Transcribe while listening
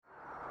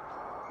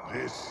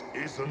This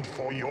isn't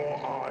for your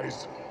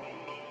eyes.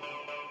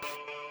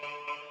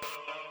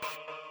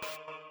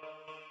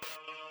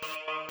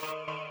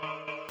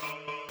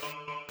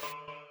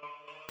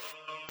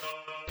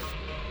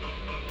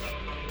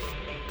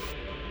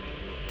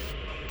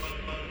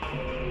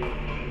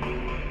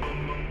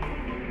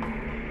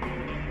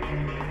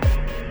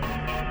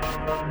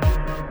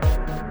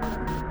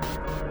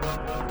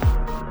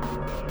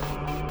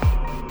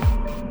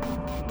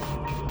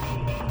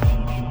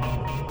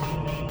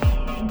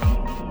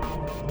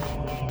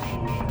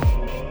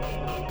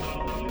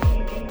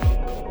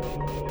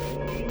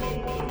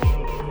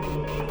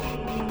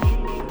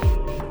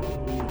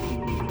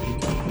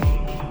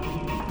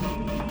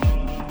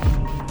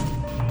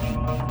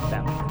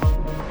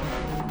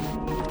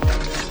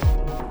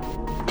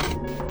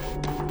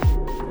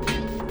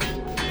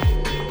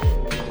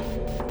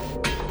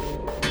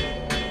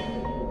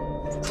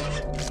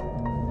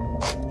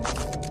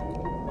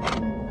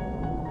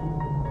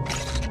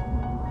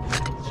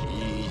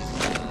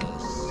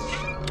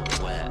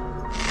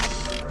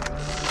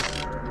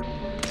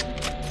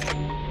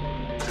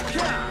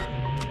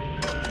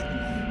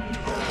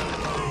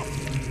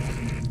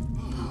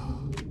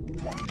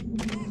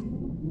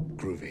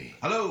 Groovy.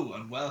 Hello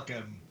and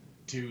welcome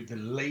to the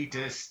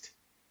latest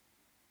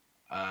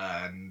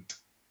and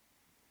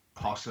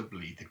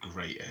possibly the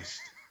greatest,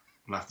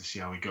 we'll have to see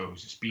how it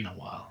goes, it's been a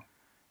while,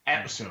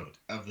 episode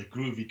of the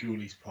Groovy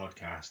Ghoulies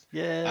podcast.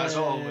 Yeah, As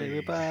always,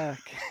 we're back.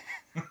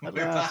 At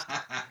we're last.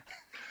 back.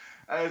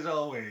 As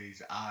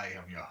always, I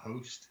am your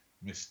host,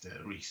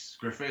 Mr. Rhys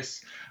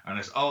Griffiths, and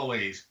as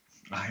always,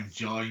 I am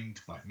joined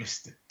by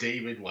Mr.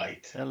 David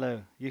White.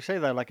 Hello. You say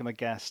that like I'm a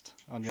guest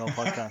on your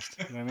podcast.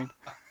 You know what I mean?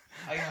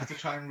 I have to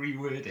try and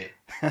reword it.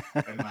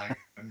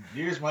 And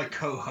here's my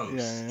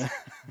co-host.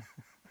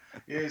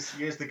 Yeah.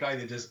 Here's the guy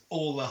that does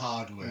all the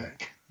hard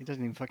work. He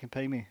doesn't even fucking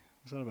pay me.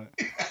 What's that about?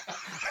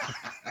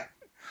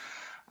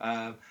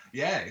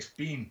 It's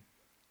been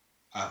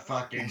a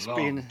fucking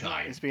long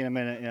time. It's been a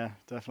minute, yeah,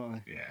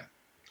 definitely.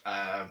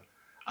 Yeah.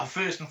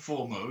 First and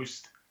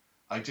foremost,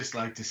 I'd just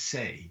like to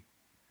say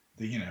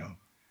that,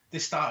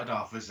 this started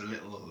off as a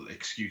little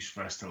excuse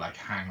for us to like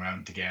hang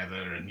around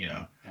together and,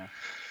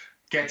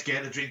 get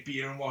together, drink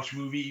beer and watch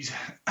movies.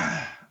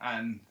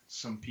 And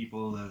some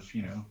people have,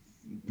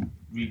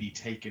 really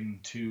taken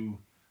to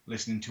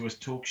listening to us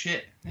talk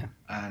shit. Yeah.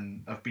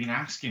 And I've been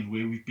asking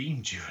where we've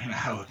been during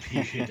our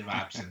period of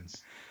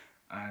absence.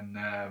 And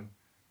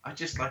I'd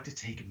just like to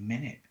take a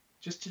minute,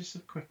 just a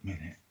quick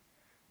minute,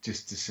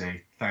 just to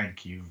say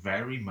thank you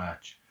very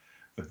much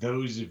for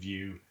those of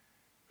you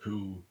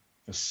who,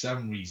 for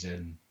some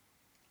reason,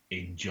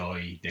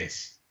 enjoy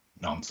this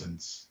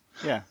nonsense.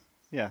 Yeah,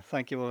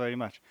 thank you all very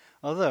much.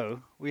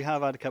 Although, we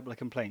have had a couple of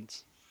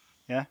complaints.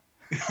 Yeah?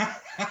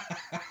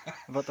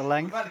 About the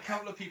length. We've had a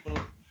couple of people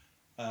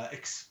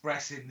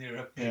expressing their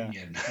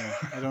opinion. Yeah,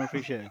 I don't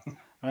appreciate it.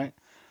 Right?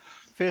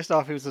 First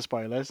off, it was the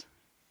spoilers.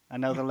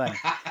 And now the length.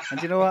 And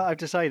do you know what? I've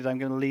decided I'm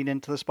going to lean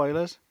into the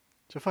spoilers.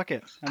 So fuck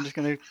it. I'm just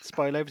going to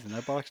spoil everything.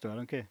 I bollocks to it. I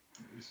don't care.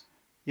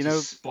 You know,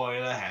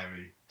 Spoiler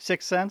heavy.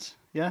 Sixth Sense?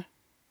 Yeah?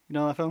 You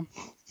know that film?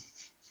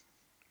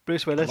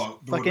 Bruce Willis, Come on,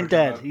 fucking Lord,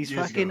 dead. come on, He's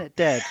years fucking ago.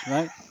 dead,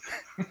 right?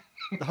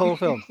 The whole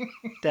film,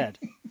 dead.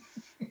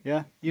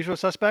 Yeah. Usual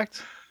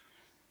Suspects.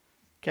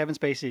 Kevin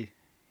Spacey.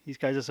 He's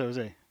Kaiser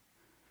Soze.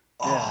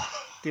 Yeah.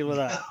 Deal with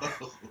that,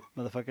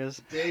 motherfuckers.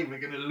 Dave, we're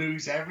gonna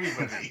lose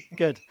everybody.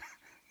 Good.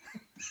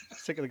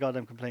 Sick of the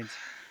goddamn complaints.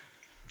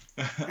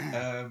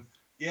 We're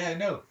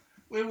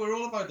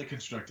all about the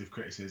constructive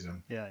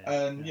criticism. Yeah.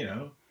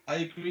 And I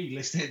agree.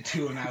 Listening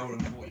to an hour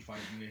and 45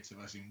 minutes of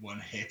us in one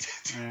hit.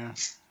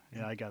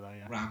 Yeah, I get that.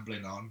 Yeah.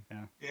 Rambling on.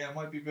 Yeah. It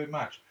might be a bit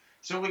much.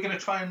 So we're going to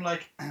try and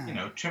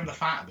trim the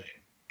fat a bit.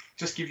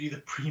 Just give you the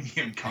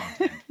premium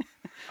content.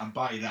 And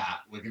by that,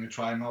 we're going to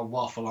try and not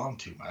waffle on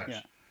too much.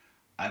 Yeah.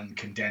 And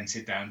condense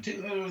it down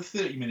to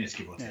 30 minutes,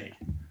 give or take.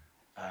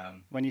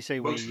 When you say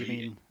we, mostly- you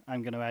mean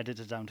I'm going to edit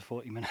it down to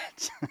 40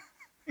 minutes.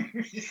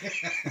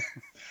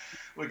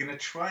 We're going to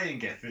try and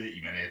get 30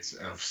 minutes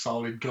of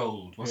solid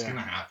gold. What's Yeah.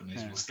 going to happen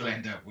is Yeah. we'll still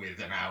end up with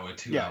an hour,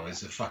 2 Yeah.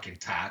 hours of fucking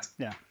tat.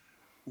 Yeah.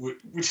 We're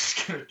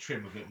just going to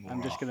trim a bit more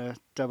I'm just off. going to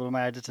double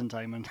my editing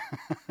time and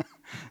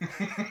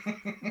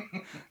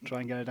try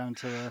and get it down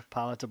to a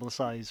palatable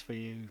size for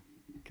you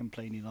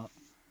complaining lot.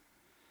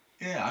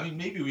 Yeah, I mean,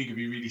 maybe we could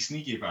be really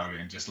sneaky about it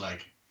and just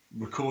like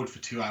record for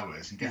 2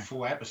 hours and get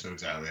 4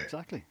 episodes out of it.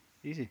 Exactly.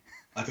 Easy.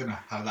 I don't know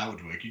how that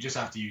would work. You just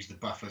have to use the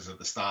buffers at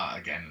the start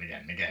again and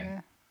again and again.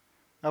 Yeah.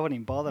 I wouldn't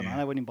even bother, man.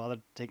 Yeah. I wouldn't even bother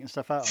taking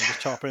stuff out. I'll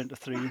just chop it into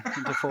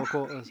 4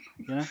 quarters,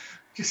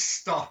 Just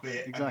stop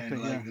it, Exactly,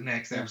 and then yeah. the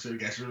next Yeah. episode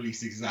gets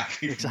released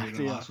exactly from where Exactly,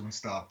 the yeah. last one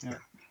stopped. Yeah.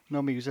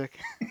 No music.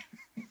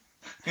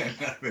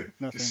 Nothing.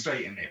 Nothing. Just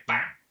straight in there,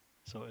 bang.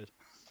 Sorted.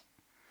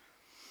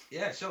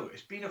 Yeah, so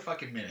it's been a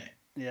fucking minute.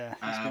 Yeah,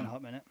 it's been a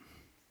hot minute.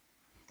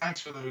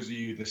 Thanks for those of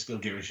you that still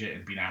give a shit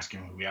and been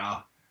asking who we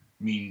are.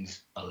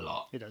 Means a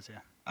lot. It does, yeah.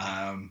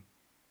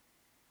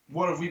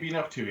 What have we been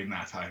up to in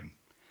that time?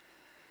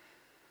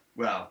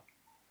 Well,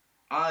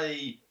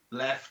 I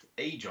left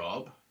a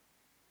job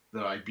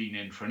that I'd been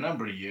in for a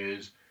number of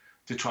years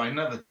to try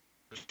another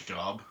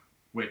job,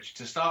 which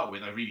to start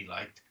with I really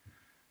liked,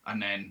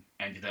 and then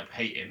ended up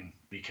hating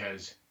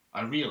because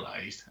I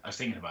realised, I was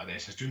thinking about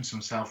this, I was doing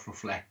some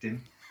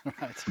self-reflecting,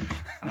 Right.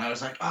 and I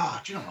was like,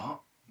 oh, do you know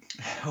what?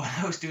 When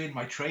I was doing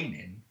my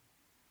training,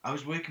 I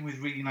was working with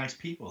really nice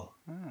people,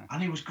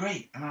 and it was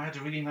great, and I had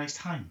a really nice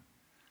time.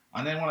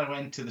 And then when I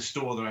went to the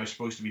store that I was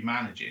supposed to be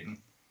managing,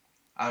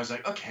 I was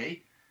like,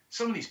 okay,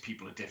 some of these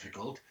people are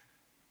difficult,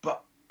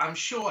 but I'm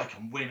sure I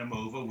can win them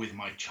over with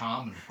my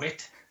charm and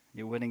wit.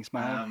 Your winning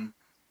smile.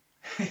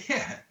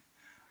 Yeah.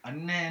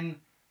 And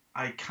then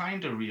I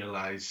kind of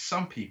realised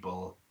some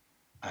people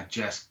are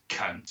just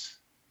cunts.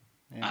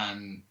 Yeah.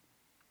 And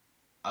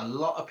a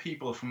lot of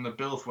people from the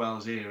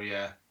Bilthwells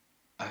area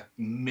are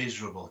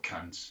miserable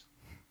cunts.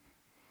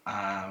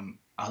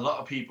 A lot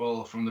of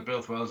people from the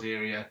Bilthwells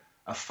area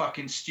are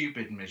fucking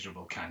stupid,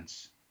 miserable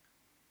cunts.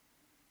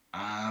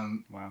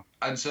 Wow.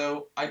 And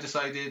so I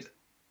decided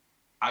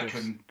I Griff's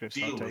couldn't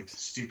deal hot with takes.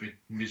 stupid,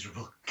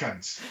 miserable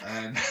cunts.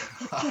 And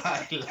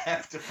I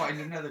left to find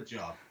another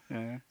job.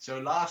 Yeah. So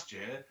last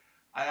year,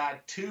 I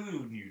had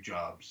 2 new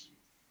jobs.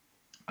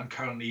 I'm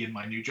currently in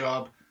my new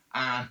job,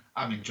 and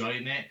I'm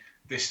enjoying it.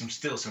 There's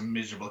still some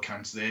miserable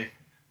cunts there,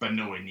 but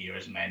nowhere near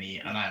as many,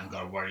 and I haven't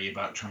got to worry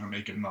about trying to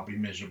make them not be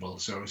miserable,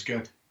 so it's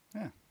good.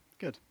 Yeah.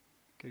 Good.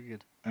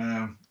 Good.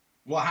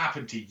 What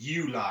happened to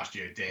you last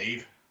year,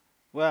 Dave?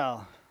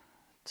 Well,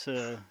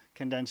 to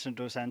condense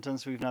into a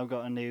sentence, we've now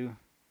got a new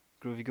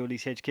Groovy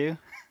Goalies HQ.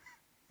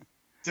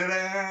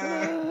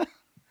 Ta-da!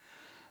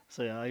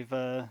 So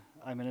yeah,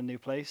 I'm in a new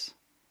place.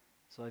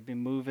 So I've been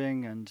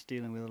moving and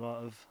dealing with a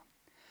lot of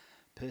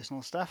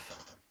personal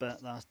stuff,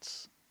 but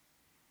that's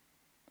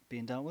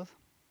being dealt with.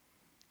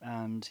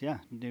 And yeah,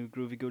 new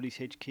Groovy Goalies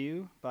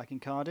HQ back in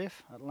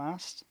Cardiff at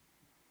last.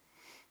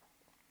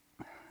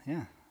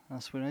 Yeah,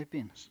 that's where I've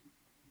been.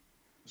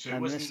 So it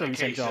And wasn't it's still a the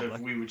same case job, of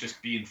like- we were just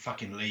being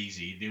fucking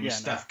lazy. There was Yeah,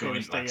 stuff no,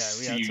 going, we had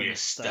some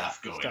serious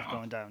stuff going on.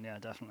 going down. Yeah,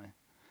 definitely.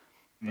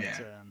 But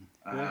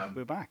Yeah.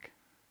 we're back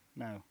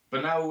now.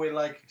 But now we're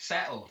like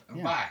settled and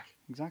Yeah. back.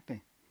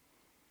 Exactly.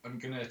 I'm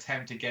going to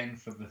attempt again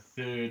for the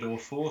 3rd or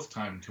 4th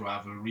time to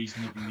have a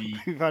reasonably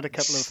We've had a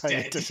couple of steady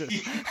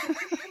hiatuses.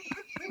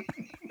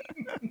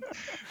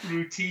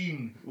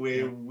 routine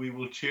where we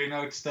will churn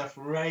out stuff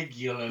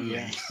regularly.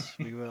 Yes,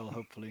 we will.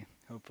 Hopefully.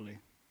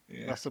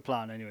 Yeah. That's the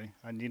plan anyway.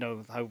 And you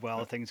know how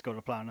well things go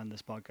to plan on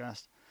this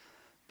podcast.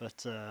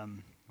 But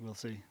we'll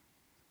see,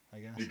 I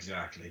guess.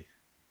 Exactly.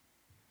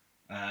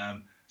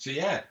 So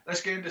yeah,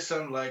 let's get into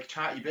some like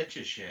chatty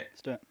bitches shit.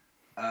 Let's do it.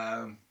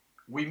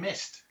 We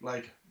missed,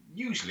 like,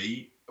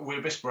 usually we're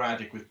a bit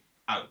sporadic with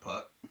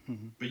output,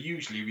 but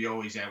usually we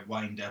always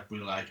wind up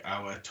with like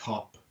our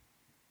top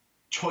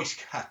choice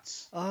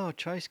cuts. Oh,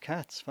 choice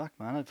cuts. Fuck,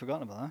 man. I'd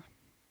forgotten about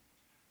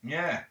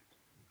that.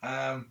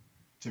 Yeah.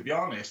 To be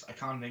honest, I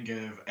can't think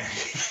of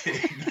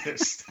anything that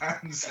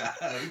stands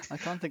out. I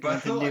can't think But I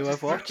of anything thought I'd new just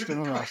I've watched throw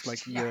in the the last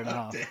like year and a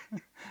half.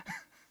 question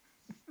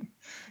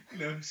out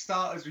there.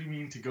 Start as we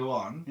mean to go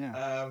on.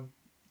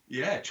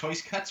 Yeah.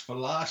 Choice cuts for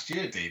last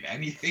year, Dave.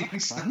 Anything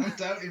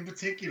stand out in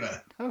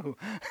particular? No.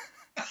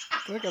 I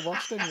think I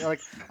watched any.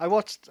 Like I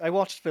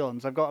watched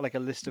films. I've got like a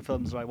list of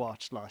films that I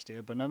watched last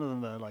year, but none of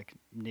them are like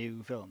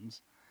new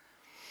films.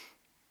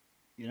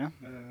 You know?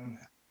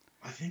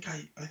 I think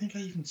I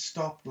even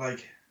stopped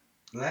like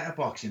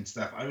letterboxing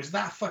stuff. I was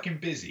that fucking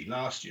busy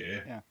last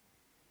year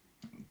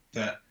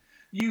that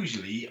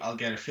usually I'll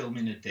get a film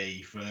in a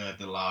day for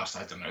the last,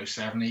 I don't know,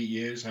 7-8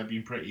 years. I've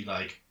been pretty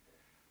like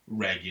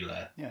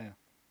regular. Yeah.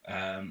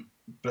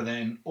 But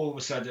then all of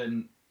a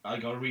sudden I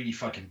got really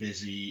fucking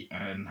busy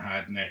and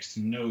had next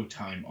to no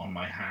time on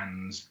my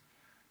hands.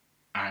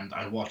 And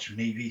I watched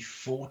maybe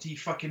 40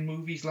 fucking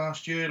movies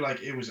last year.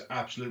 Like, it was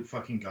absolute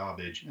fucking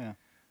garbage. Yeah.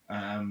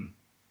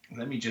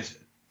 Let me just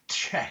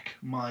check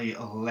my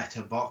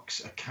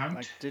Letterboxd account.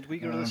 Like, did we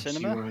go to the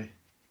cinema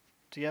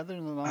together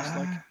in the last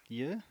like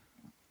year?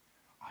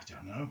 I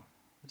don't know.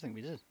 I think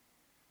we did.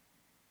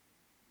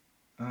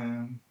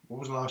 What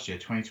was last year?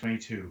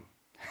 2022.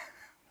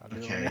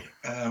 Okay.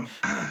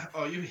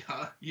 Oh, here we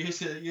are.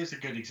 Here's a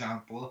good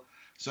example.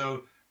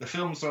 So the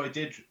films that I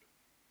did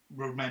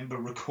remember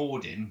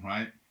recording,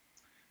 right?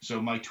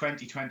 So my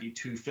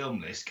 2022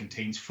 film list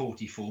contains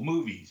 44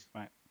 movies.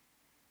 Right.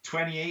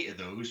 28 of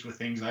those were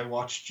things I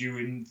watched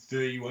during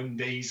 31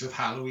 days of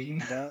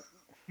Halloween. Yeah.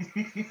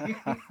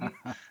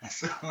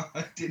 So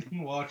I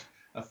didn't watch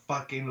a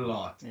fucking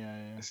lot. Yeah.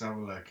 Let's have a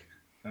look.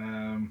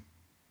 I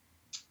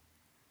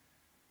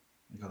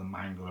got the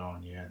Mangler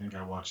on here. I think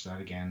I watched that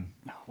again.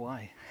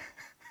 Why?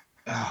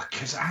 Oh,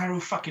 because Arrow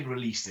fucking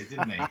released it,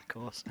 didn't they? Of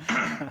course.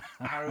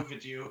 Arrow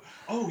Video.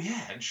 Oh,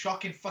 yeah, and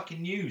shocking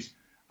fucking news.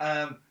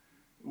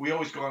 We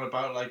always go on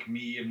about, like,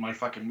 me and my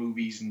fucking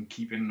movies and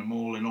keeping them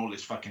all and all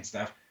this fucking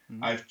stuff.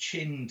 I've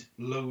chinned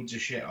loads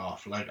of shit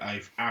off. Like,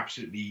 I've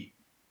absolutely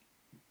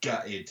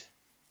gutted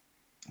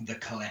the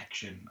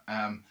collection.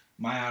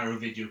 My Arrow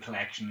Video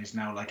collection is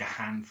now, like, a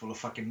handful of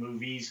fucking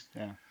movies.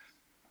 Yeah.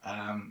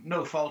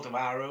 No fault of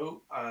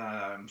Arrow.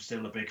 I'm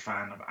still a big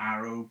fan of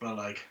Arrow, but,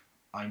 like,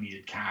 I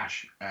needed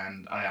cash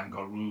and I haven't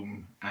got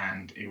room,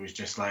 and it was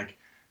just like,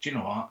 do you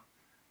know what?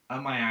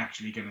 Am I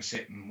actually going to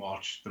sit and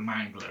watch The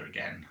Mangler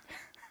again?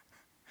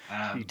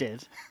 You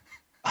did.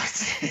 I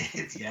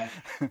did, yeah.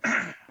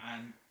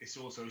 And it's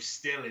also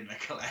still in the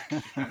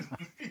collection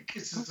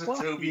because it's a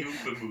What? Toby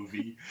Hooper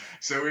movie.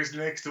 So it's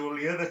next to all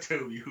the other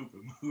Toby Hooper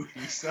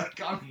movies, so I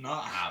can't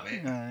not have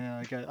it.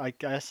 Yeah, I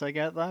guess I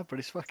get that, but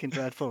it's fucking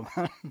dreadful,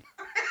 man.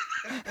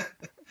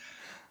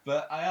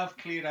 But I have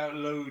cleared out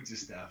loads of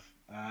stuff.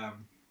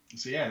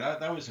 So yeah,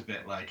 that was a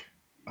bit like,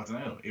 I don't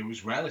know, it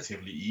was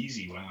relatively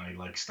easy when I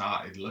like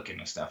started looking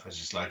at stuff. I was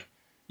just like,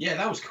 yeah,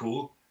 that was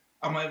cool.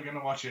 Am I ever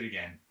gonna watch it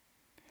again?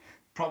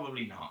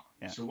 Probably not.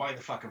 Yeah. So why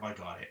the fuck have I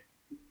got it?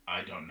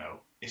 I don't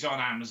know. It's on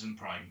Amazon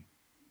Prime.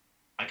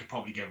 I could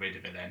probably get rid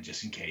of it then,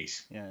 just in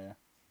case. Yeah.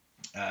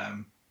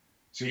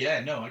 So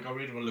yeah, no, I got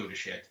rid of a load of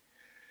shit.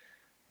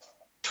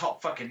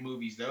 Top fucking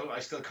movies though. I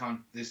still can't.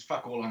 There's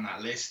fuck all on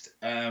that list.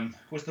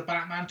 Was the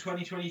Batman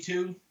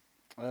 2022?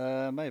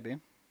 Maybe.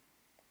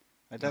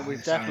 We've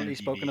It's definitely IMDb.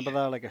 spoken about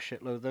that like a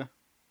shitload there.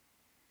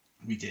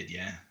 We did,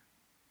 yeah.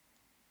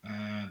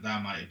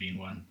 That might have been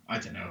one. I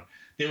don't know.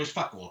 There was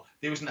fuck all.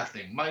 There was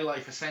nothing. My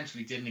life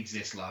essentially didn't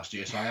exist last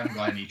year, so I haven't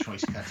got any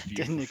choice cuts for you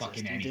Didn't for exist.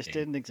 fucking He anything. just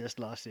didn't exist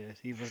last year.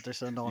 He was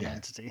just a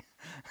non-entity.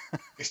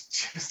 It's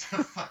just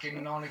a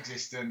fucking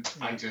non-existent.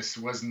 I just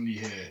wasn't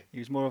here. He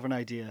was more of an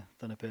idea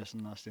than a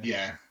person last year.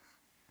 Yeah.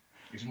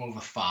 It was more of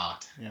a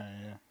fart.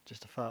 Yeah.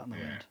 Just a fart in the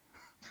wind.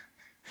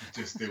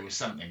 Just there was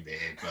something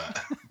there,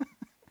 but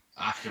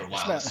after a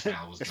while the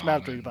smell was it gone.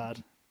 smelled really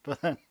bad,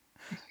 but then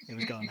it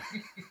was gone.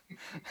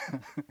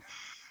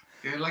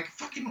 Yeah, like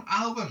fucking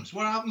albums.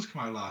 What albums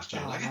come out last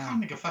year? Oh, I man. can't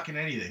think of fucking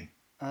anything.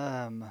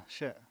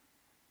 Shit.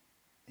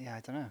 Yeah, I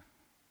don't know.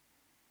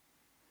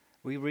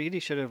 We really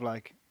should have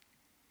like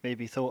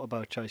maybe thought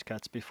about choice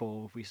cuts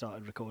before we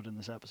started recording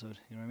this episode.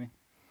 You know what I mean?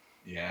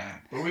 Yeah,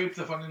 but we're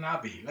the fun and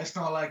Abbey. Let's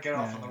not like get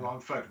off on the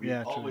wrong foot. We've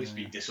Yeah, true, always yeah,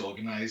 been yeah.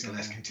 disorganized.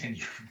 Let's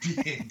continue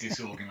being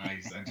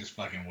disorganized and just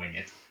fucking wing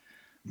it.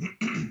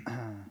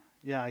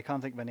 Yeah, I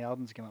can't think of any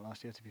albums that came out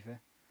last year. To be fair,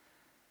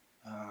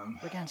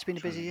 but again, it's been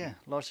a busy year.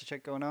 Lots of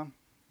shit going on.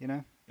 You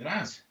know. It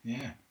has,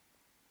 yeah.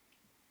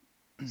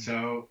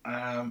 So,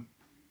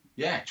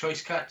 yeah,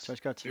 choice cuts. Choice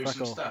cuts. Do Fuck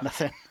some all. stuff.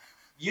 Nothing.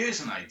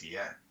 Here's an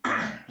idea.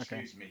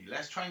 Excuse me.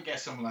 Let's try and get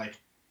some like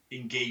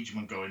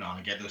engagement going on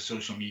and get those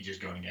social medias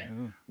going again.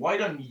 Ooh, Why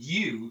don't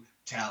you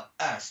tell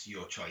us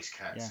your choice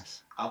cuts?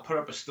 yes. I'll put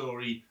up a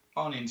story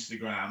on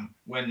Instagram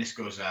when this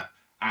goes up,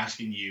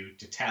 asking you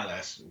to tell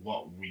us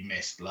what we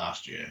missed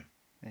last year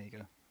There you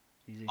go.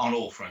 Easy. on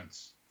all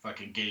fronts.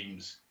 Fucking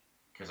games,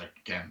 because I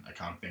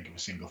can't think of a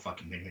single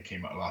fucking thing that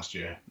came out last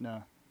year.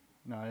 No,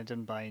 I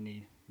didn't buy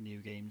any new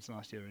games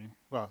last year. Really.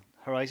 Well,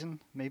 Horizon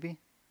maybe.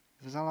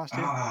 Was that last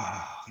year?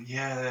 Ah,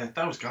 yeah,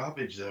 that was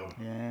garbage though.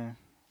 Yeah,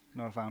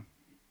 not a fan.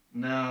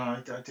 No,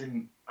 I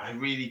didn't. I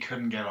really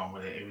couldn't get on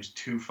with it. It was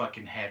too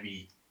fucking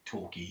heavy,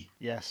 talky.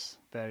 Yes,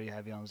 very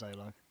heavy on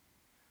dialogue.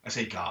 I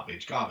say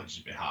garbage. Garbage is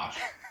a bit harsh.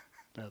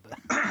 A little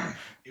bit.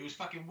 It was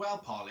fucking well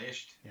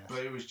polished, Yes. but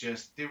it was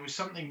just there was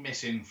something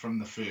missing from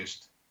the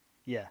first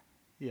Yeah.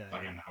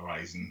 fucking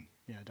Horizon.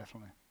 Yeah,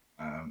 definitely.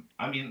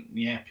 I mean,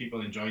 yeah,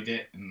 people enjoyed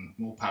it, and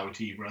more power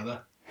to you,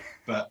 brother.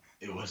 But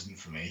it wasn't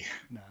for me.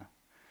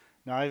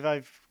 No,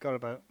 I've got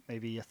about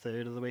maybe a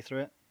third of the way through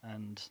it,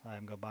 and I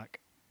haven't got back.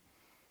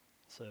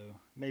 So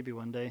maybe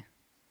one day.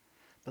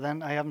 But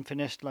then I haven't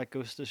finished like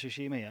Ghost of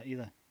Tsushima yet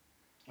either.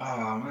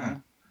 Oh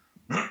man,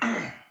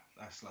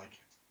 that's like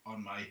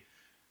on my.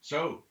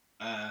 So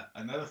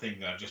another thing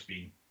that I've just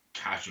been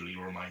casually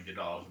reminded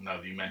of now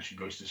that you mentioned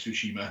Ghost of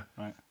Tsushima.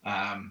 Right.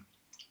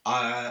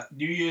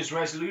 New Year's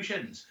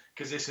resolutions,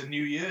 because it's a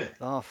new year.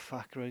 Oh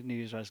fuck! Right, New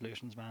Year's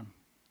resolutions, man.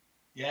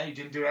 Yeah, you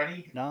didn't do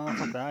any? No,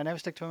 fuck that. I never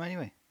stick to them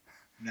anyway.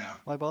 No.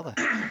 Why bother?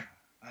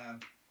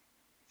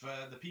 For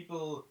the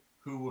people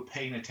who were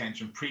paying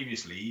attention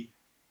previously,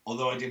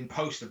 although I didn't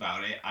post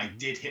about it, I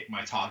did hit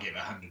my target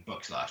of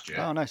 $100 last year.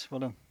 Oh, nice. Well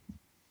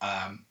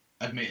done.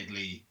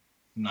 Admittedly,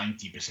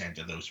 90%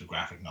 of those were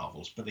graphic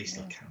novels, but they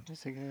still count.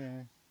 Just think,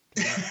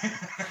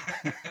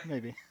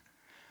 maybe.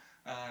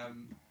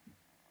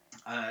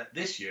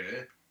 This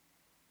year,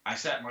 I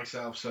set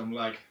myself some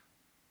like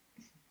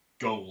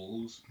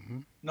goals.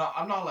 Mhm. No,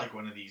 I'm not like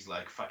one of these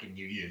like fucking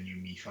new year, new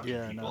me fucking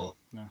Yeah, people.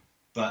 no.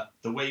 But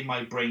the way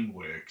my brain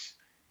works,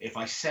 if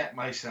I set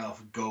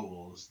myself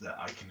goals that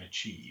I can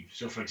achieve.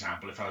 So, for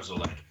example, if I was all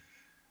like,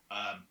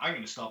 I'm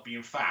going to stop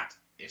being fat,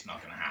 it's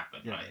not going to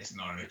happen, Yeah, right? It's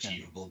not an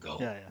achievable goal.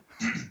 Yeah.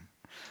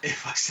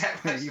 If I set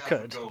You myself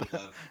could, a goal but-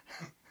 of,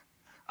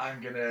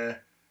 I'm going to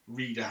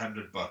read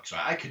 $100, right?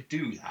 I could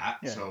do that,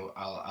 Yeah. so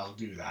I'll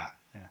do that.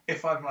 Yeah.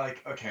 If I'm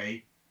like,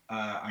 okay,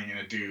 I'm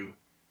going to do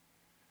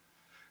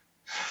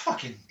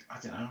fucking, I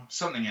don't know,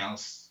 something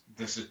else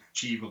that's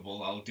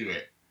achievable, I'll do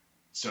it.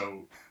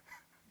 So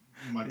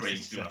my This brain's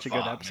is doing such a a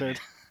good fart at the episode.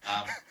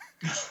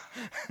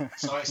 minute.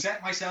 So I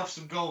set myself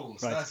some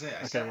goals. Right. That's it. I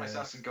Okay, set yeah,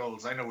 myself some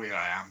goals. I know where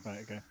I am. Right,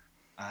 okay.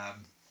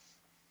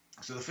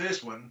 So the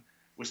first one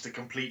was to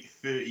complete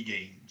 30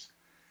 games.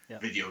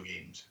 video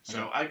games.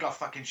 So I got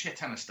fucking shit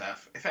ton of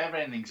stuff. If ever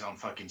anything's on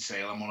fucking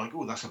sale, I'm all like,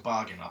 oh, that's a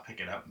bargain. I'll pick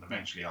it up and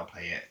eventually I'll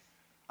play it.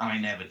 And I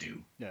never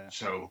do. Yeah.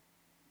 So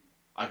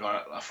I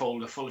got a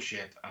folder full of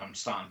shit and I'm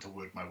starting to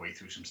work my way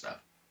through some stuff.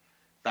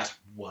 That's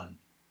one.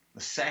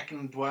 The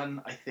second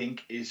one, I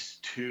think, is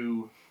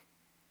to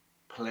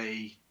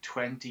play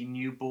 20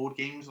 new board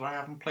games that I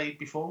haven't played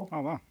before.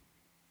 Oh, wow.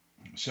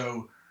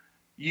 So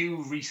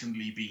you've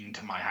recently been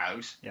to my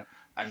house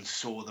and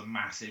saw the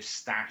massive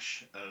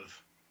stash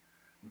of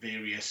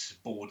various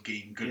board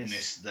game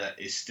goodness that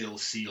is still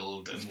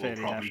sealed and will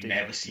probably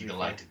never see the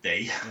light of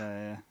day.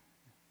 Yeah.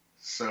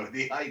 So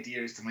the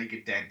idea is to make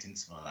a dent in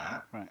some of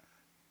that. Right.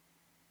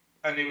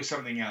 And there was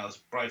something else,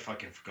 but I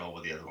fucking forgot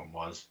what the other one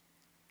was.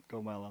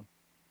 Going well, then.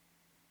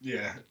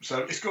 Yeah, so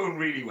it's going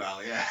really well,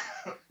 yeah.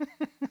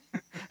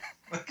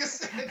 Like I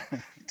said,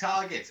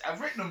 targets. I've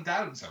written them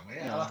down somewhere.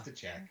 Yeah. I'll have to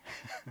check.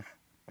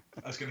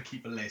 I was going to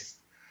keep a list.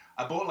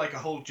 I bought like a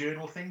whole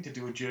journal thing to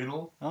do a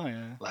journal. Oh,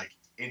 yeah. Like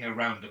in a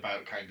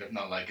roundabout kind of,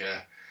 not like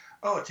a,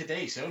 oh,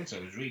 today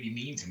so-and-so was really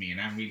mean to me and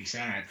I'm really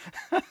sad.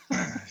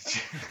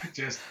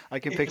 Just I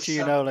can picture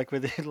you now, like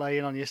with it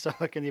lying on your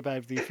stomach in your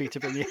bed with your feet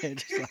up in the air.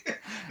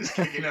 Just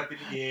kicking up in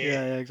the air.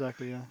 Yeah,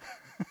 exactly, yeah.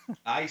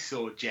 I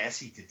saw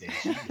Jessie today.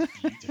 She was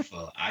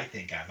beautiful. I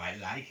think I might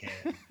like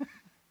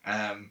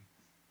her.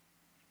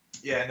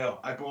 Yeah, no,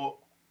 I bought...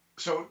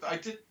 So I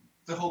did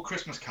the whole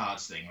Christmas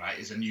cards thing, right,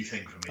 is a new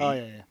thing for me. Oh,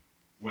 yeah.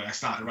 When I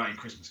started writing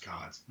Christmas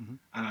cards. Mm-hmm.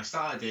 And I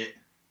started it,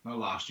 not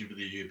last year, but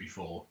the year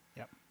before.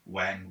 Yep.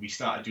 When we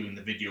started doing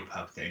the video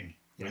pub thing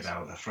with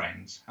our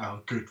friends,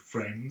 our good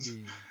friends.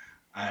 Mm.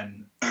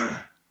 And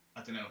I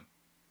don't know,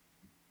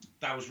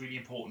 that was really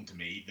important to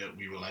me, that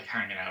we were like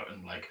hanging out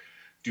and like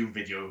doing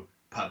video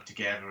pub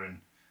together and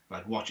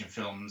like watching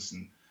films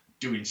and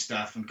doing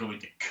stuff and going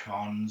to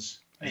cons,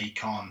 a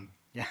con.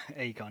 Yeah,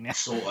 Acon, yeah.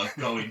 Sort of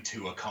going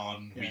to a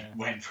con. Yeah. We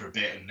went for a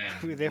bit and then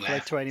We were there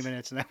left. for like 20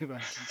 minutes and then we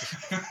went and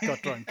just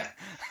got drunk.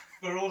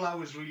 But all that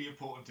was really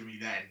important to me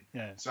then.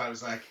 Yeah. So I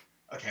was like,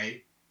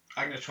 okay,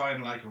 I'm going to try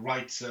and like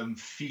write some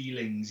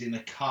feelings in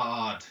a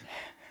card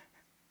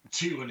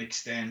to an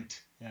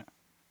extent. Yeah.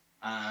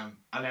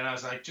 And then I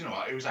was like, do you know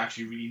what? It was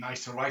actually really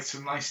nice to write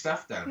some nice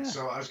stuff down. Yeah.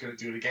 So I was going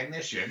to do it again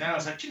this year. And then I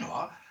was like, do you know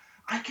what?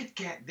 I could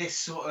get this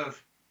sort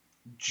of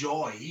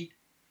joy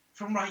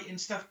from writing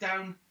stuff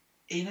down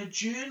in a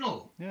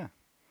journal. Yeah.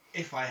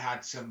 If I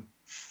had some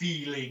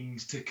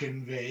feelings to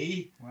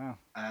convey. Wow.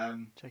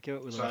 Check you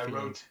out with So those I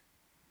feelings. wrote,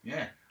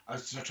 yeah, I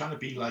was trying to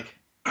be like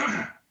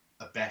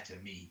a better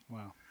me.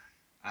 Wow.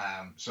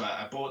 So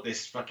I bought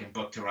this fucking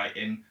book to write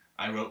in.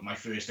 I wrote my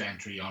first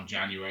entry on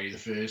January the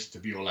 1st to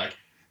be all like,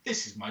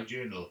 this is my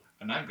journal,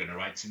 and I'm going to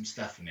write some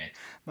stuff in it.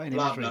 My name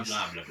Blah, is blah, Reese.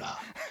 blah, blah,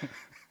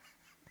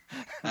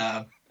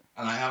 blah.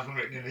 And I haven't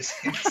written in it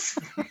since.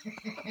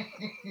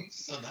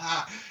 So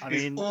that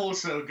is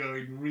also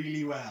going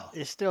really well.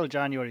 It's still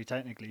January,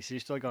 technically, so you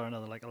still got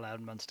another,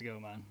 11 months to go,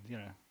 man. You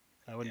know,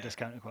 I wouldn't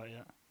discount it quite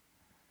yet.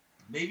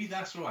 Maybe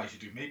that's what I should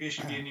do. Maybe it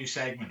should be a new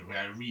segment where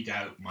I read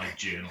out my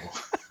journal.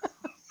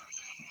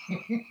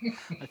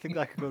 I think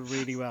that could go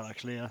really well,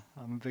 actually, yeah.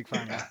 I'm a big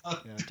fan of it.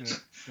 Yeah, do it.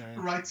 Yeah.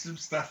 Write some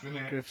stuff in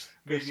it. Griff's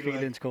Maybe,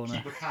 Feelings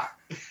Corner.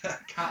 Keep a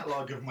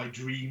catalogue of my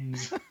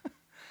dreams.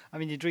 I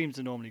mean, your dreams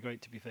are normally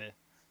great, to be fair.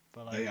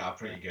 But They are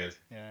pretty good.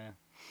 Yeah.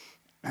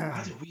 I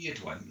had a weird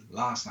one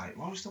last night.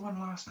 What was the one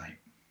last night?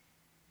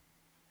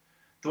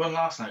 The one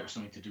last night was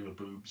something to do with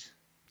boobs.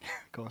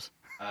 Of course.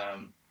 But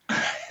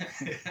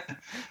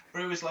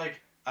it was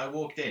like, I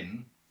walked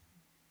in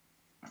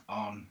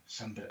on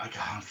somebody, I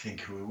can't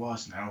think who it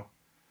was now,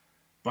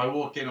 but I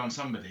walked in on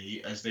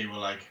somebody as they were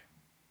like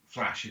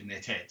flashing their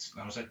tits.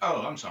 And I was like,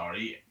 oh, I'm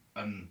sorry.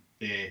 And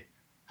their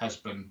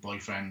husband,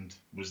 boyfriend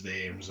was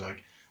there and was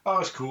like, oh,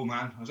 it's cool,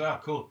 man. I was like,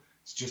 oh, cool.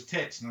 It's just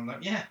tits. And I'm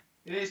like, yeah,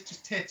 it is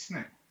just tits, isn't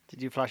it?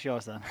 Did you flash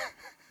yours then?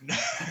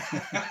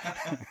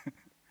 I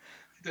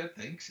don't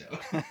think so.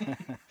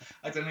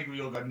 I don't think we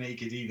all got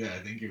naked either. I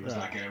think it was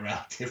like a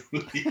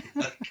relatively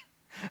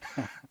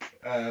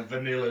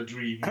vanilla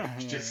dream. It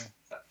was just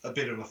a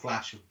bit of a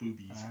flash of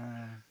boobies.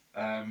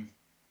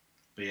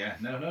 But yeah,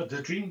 no,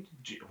 the dream...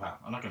 Well,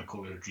 I'm not going to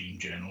call it a dream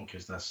journal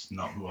because that's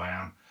not who I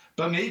am.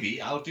 But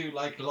maybe I'll do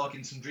log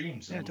in some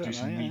dreams and we'll do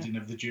some reading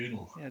of the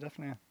journal. Yeah,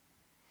 definitely.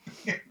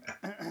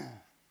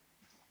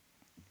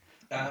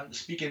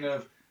 Speaking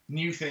of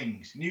new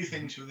things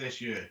for this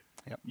year.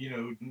 Yep. You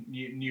know,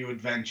 new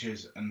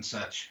adventures and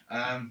such.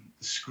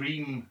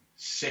 Scream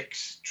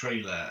 6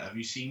 trailer. Have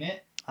you seen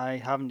it? I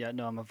haven't yet.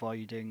 No, I'm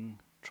avoiding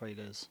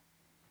trailers.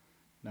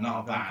 No,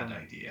 Not a bad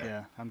idea.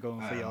 Yeah, I'm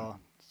going for your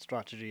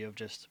strategy of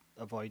just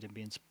avoiding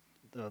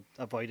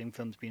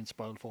films being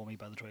spoiled for me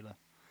by the trailer.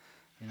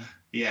 You know?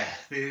 Yeah,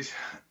 there's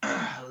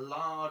a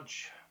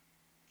large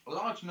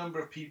number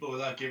of people,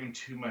 without giving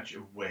too much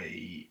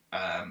away,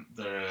 that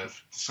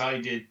have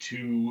decided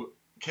to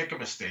kick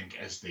up a stink,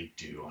 as they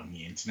do on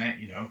the internet.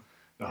 You know,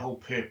 the whole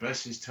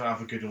purpose is to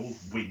have a good old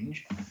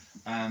whinge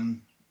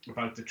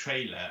about the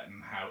trailer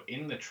and how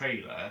in the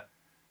trailer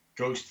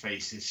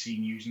Ghostface is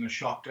seen using a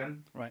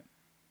shotgun. Right.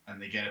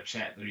 And they get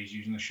upset that he's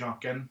using a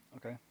shotgun.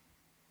 Okay.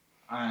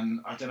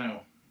 And I don't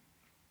know.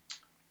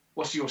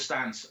 What's your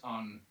stance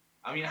on?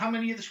 I mean, how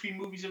many of the Scream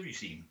movies have you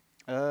seen?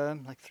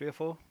 Like 3 or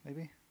 4,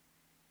 maybe.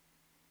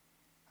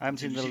 I haven't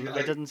Did seen you see the. the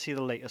I didn't see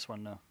the latest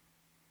one, no.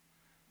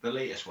 The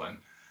latest one?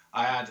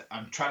 I'm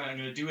going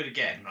to do it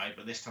again, right?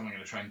 But this time I'm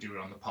going to try and do it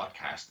on the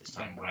podcast this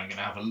time, where I'm going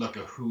to have a look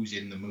at who's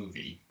in the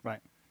movie.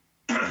 Right.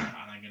 And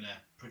I'm going to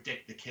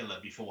predict the killer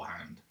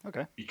beforehand.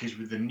 Okay. Because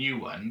with the new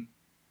one,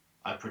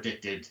 I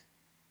predicted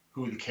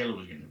who the killer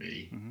was going to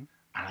be, and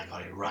I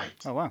got it right.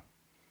 Oh wow.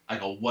 I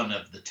got one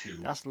of the two.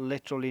 That's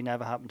literally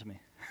never happened to me.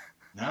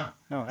 No.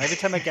 No, every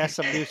time I guess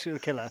somebody who's the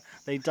killer,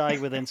 they die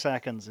within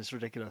seconds. It's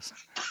ridiculous.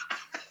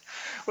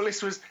 Well,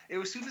 it was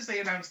as soon as they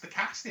announced the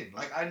casting.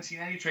 Like, I hadn't seen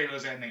any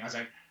trailers or anything. I was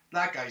like,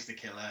 that guy's the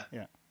killer.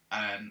 Yeah.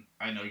 And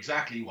I know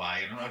exactly why.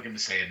 And I'm not going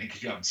to say anything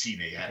because you haven't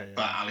seen it yet. Okay, yeah.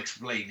 But I'll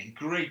explain in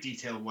great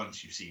detail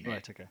once you've seen it.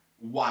 Right, okay.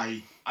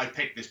 Why I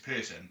picked this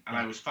person. And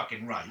I was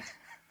fucking right.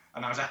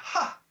 And I was like,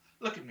 ha!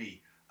 Look at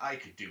me. I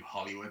could do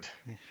Hollywood.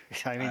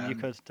 I mean, you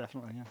could,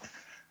 definitely, yeah.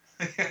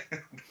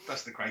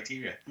 That's the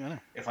criteria. Yeah.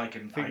 If I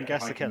can... If you can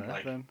guess the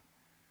killer, then...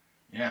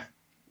 Yeah.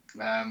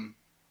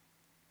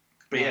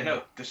 But yeah,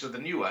 no. So the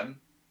new one,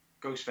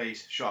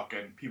 Ghostface,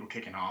 shotgun, people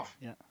kicking off.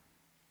 Yeah.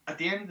 At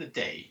the end of the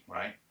day,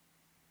 right,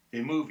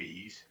 the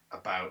movie's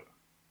about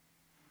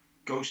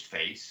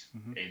Ghostface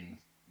in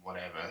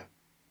whatever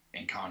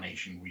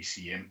incarnation we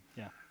see him.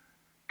 Yeah.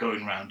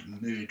 Going around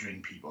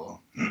murdering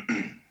people.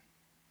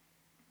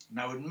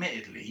 Now,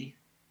 admittedly,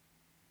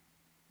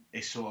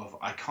 it sort of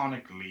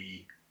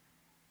iconically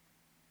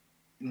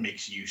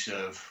makes use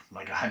of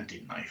like a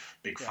hunting knife,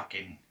 big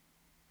fucking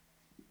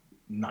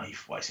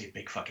knife. Why I say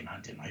big fucking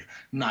hunting knife?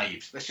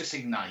 Knives. Let's just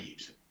say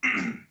knives.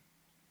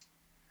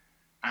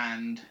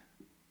 And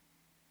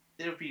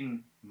there have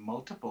been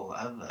multiple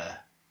other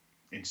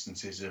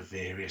instances of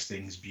various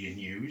things being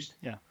used.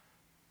 Yeah.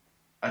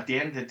 At the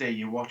end of the day,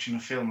 you're watching a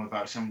film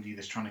about somebody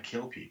that's trying to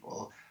kill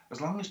people. As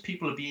long as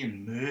people are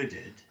being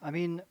murdered. I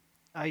mean,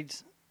 I'd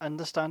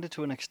understand it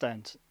to an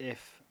extent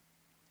if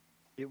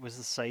it was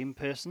the same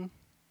person.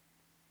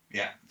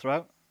 Yeah.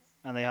 Throughout,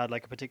 and they had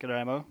like a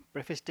particular MO. But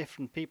if it's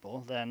different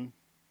people, then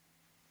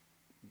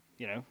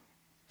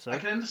so I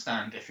can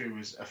understand if it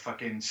was a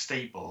fucking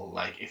staple,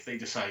 like if they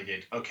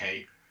decided,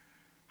 okay,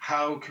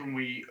 how can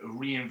we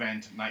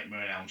reinvent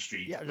Nightmare on Elm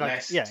Street? Yeah,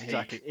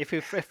 exactly. If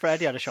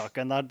Freddy had a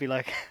shotgun, that'd be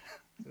like,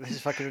 this is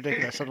fucking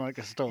ridiculous. I don't like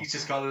a store. He's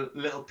just got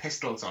little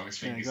pistols on his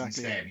fingers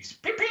instead. He's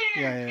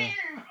yeah.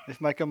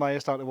 If Michael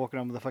Myers started walking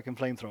around with a fucking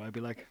flamethrower, I'd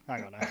be like,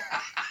 hang on now.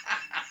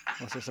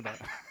 What's this about?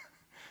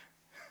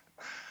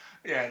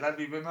 Yeah, that'd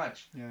be a bit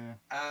much. Yeah.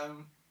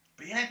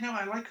 But yeah, no,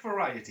 I like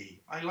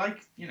variety. I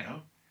like,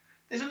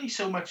 there's only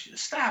so much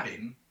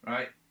stabbing,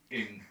 right,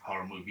 in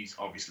horror movies,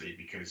 obviously,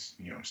 because,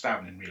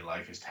 stabbing in real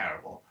life is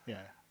terrible.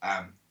 Yeah.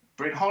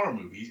 But in horror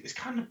movies, it's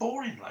kind of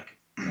boring, like.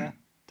 Yeah,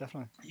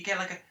 definitely. You get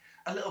like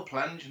a little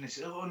plunge and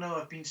it's, oh no,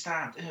 I've been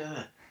stabbed.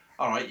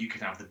 All right, you can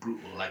have the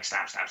brutal, like,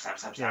 stab,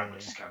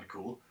 which is kind of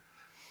cool.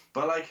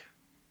 But, like,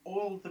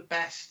 all the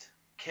best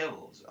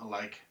kills are,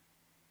 like,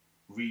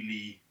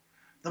 really...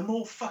 The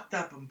more fucked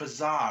up and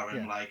bizarre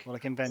and like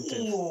inventive.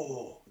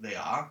 Oh, they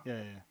are.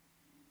 Yeah.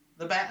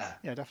 The better.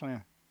 Yeah,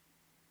 definitely.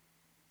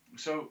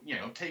 So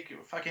take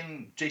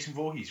fucking Jason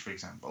Voorhees for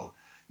example.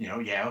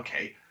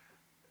 Okay,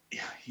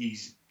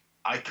 he's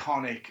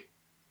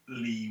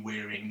iconically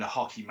wearing the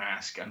hockey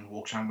mask and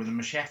walks around with a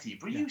machete,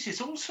 but he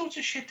uses all sorts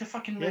of shit to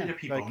fucking murder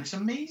people, and it's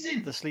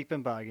amazing. The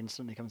sleeping bag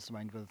instantly comes to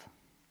mind with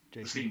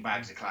Jason. The sleeping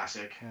bag's a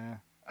classic. Yeah.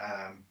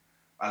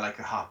 I like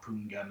the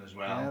harpoon gun as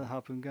well. Yeah, the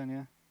harpoon gun.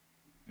 Yeah.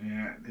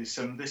 Yeah, there's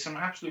some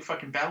absolute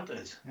fucking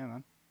belters. Yeah,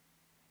 man.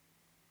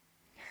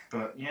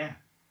 But yeah,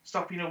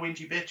 stop being a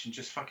whingy bitch and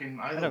just fucking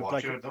either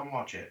watch it or don't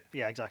watch it.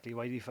 Yeah, exactly.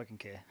 Why do you fucking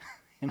care?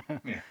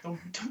 Yeah,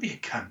 don't be a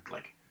cunt,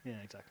 like.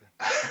 Yeah, exactly.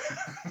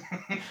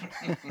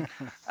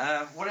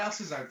 What else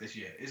is out this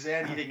year? Is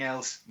there anything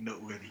else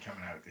noteworthy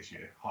coming out this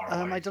year?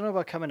 Horror-wise? I don't know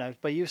about coming out,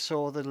 but you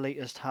saw the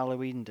latest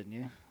Halloween, didn't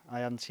you? I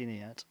haven't seen it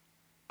yet.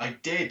 I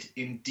did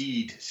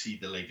indeed see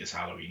the latest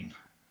Halloween.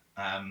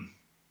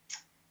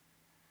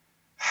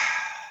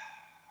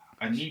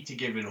 I need to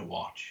give it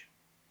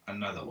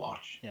another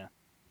watch. Yeah.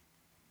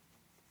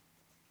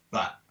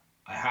 But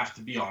I have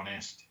to be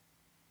honest,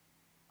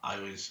 I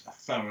was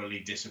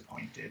thoroughly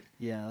disappointed.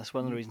 Yeah, that's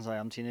one of the reasons I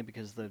haven't seen it,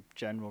 because the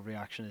general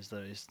reaction is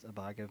that it's a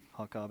bag of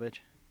hot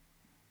garbage.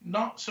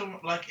 Not so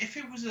like if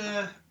it was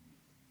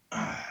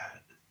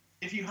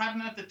if you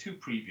hadn't had the two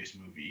previous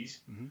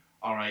movies,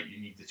 all right, you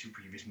need the two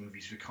previous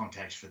movies for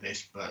context for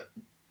this, but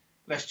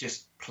let's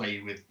just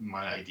play with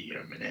my idea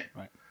a minute.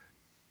 Right.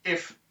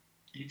 If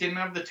you didn't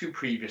have the two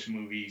previous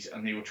movies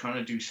and they were trying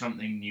to do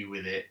something new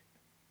with it,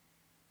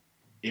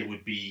 it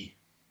would be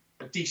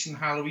a decent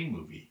Halloween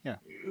movie. Yeah.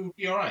 It would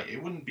be all right.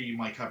 It wouldn't be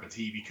my cup of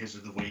tea because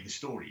of the way the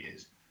story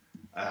is.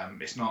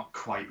 It's not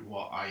quite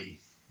what I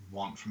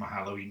want from a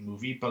Halloween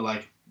movie, but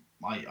like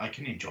I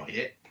can enjoy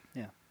it.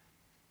 Yeah.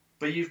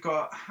 But you've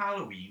got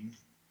Halloween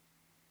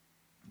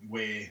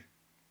where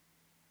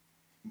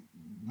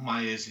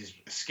Myers is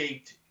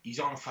escaped.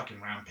 He's on a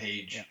fucking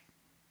rampage. Yeah.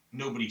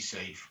 nobody's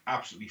safe,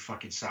 absolutely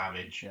fucking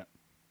savage. Yeah.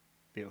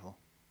 Beautiful.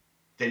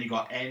 Then you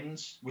got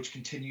Ends, which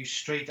continues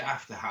straight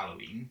after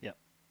Halloween. Yep.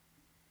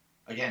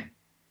 Again,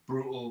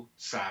 brutal,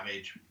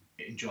 savage,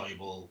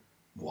 enjoyable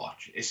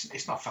watch.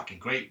 It's not fucking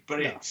great,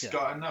 but it's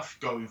got enough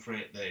going for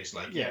it that it's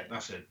like, yeah,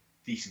 that's a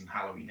decent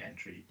Halloween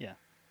entry. Yeah.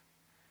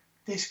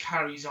 This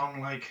carries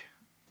on like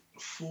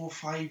 4 or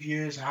 5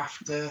 years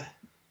after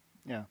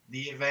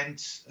the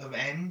events of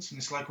Ends, and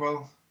it's like,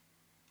 well,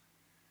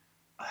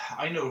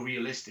 I know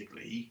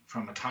realistically,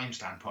 from a time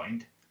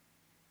standpoint,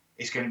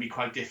 it's going to be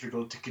quite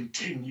difficult to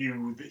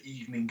continue the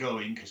evening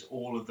going because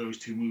all of those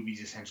two movies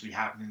essentially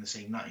happen in the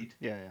same night.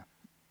 Yeah.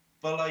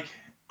 But like,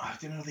 I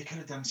don't know, they could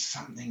have done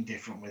something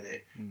different with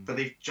it. But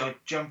they've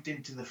like jumped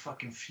into the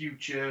fucking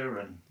future,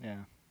 and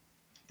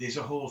there's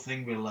a whole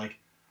thing where like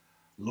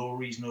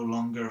Laurie's no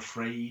longer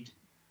afraid.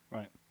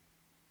 Right.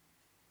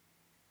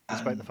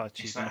 Despite the fact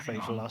she's been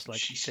afraid for the last like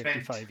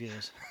 55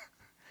 years.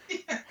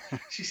 Yeah,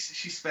 she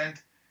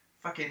spent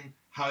fucking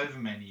however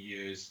many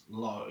years,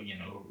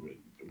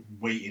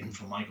 waiting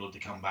for Michael to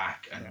come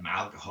back, and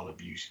alcohol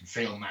abuse and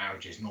failed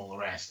marriages and all the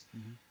rest.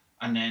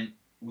 And then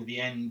with the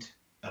end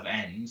of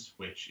Ends,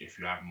 which if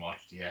you haven't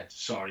watched yet,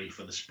 sorry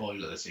for the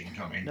spoilers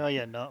incoming. No,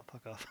 yeah, no,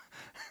 fuck off.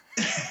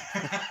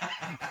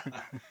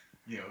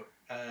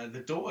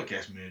 The daughter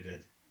gets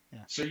murdered.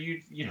 Yeah. So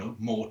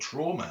more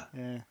trauma.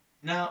 Yeah.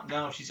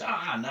 No, she's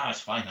no,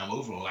 it's fine. I'm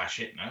over all that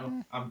shit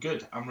now. I'm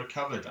good. I'm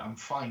recovered. I'm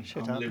fine.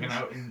 Shit I'm living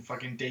happens. out in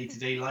fucking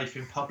day-to-day life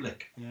in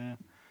public. Yeah.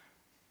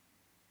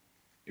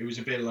 It was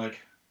a bit like,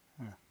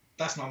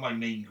 that's not my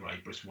main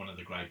gripe, but it's one of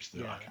the gripes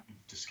that I can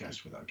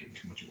discuss without giving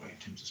too much away in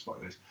terms of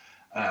spoilers.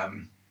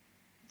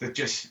 That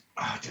just,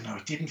 I don't know,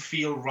 it didn't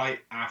feel right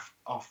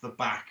off the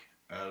back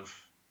of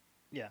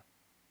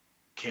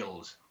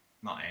Kills,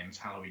 not Ends,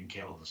 Halloween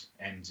Kills.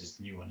 Ends is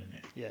the new one, isn't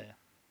it? Yeah.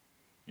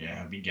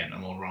 Yeah, I've been getting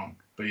them all wrong.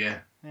 But yeah.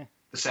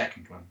 The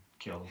second one,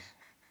 Kills,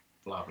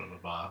 blah, blah, blah,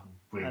 blah.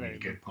 We're a really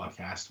good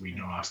podcast. We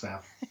know our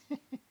stuff.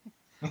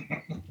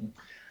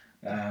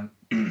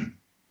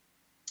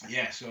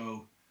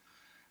 So,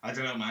 I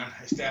don't know, man.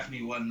 It's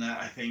definitely one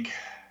that I think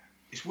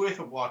it's worth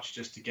a watch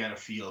just to get a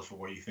feel for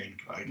what you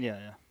think. Like,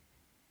 Yeah.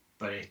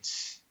 But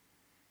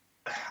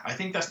I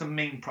think that's the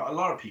main a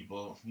lot of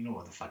people, you know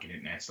what the fucking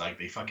internet's like,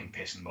 they fucking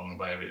piss and moan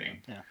about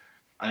everything. Yeah.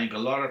 I think a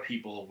lot of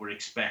people were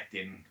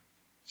expecting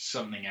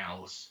something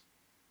else,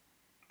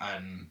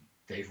 and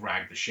they've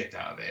ragged the shit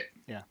out of it.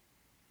 Yeah.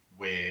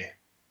 Where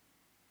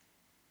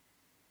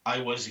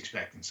I was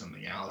expecting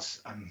something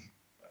else, and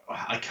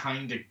I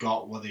kind of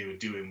got what they were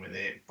doing with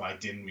it, but I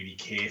didn't really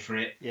care for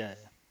it. Yeah,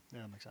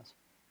 that makes sense.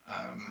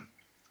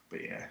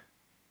 But yeah.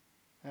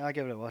 I'll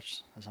give it a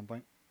watch at some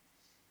point.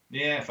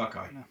 Yeah, fuck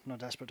I. No, not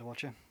desperate to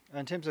watch it.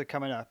 In terms of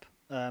coming up,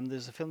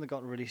 there's a film that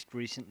got released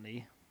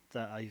recently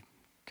that I'm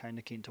kind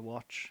of keen to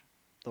watch.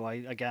 Though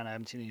I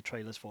haven't seen any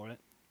trailers for it,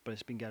 but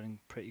it's been getting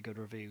pretty good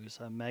reviews.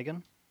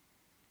 Megan.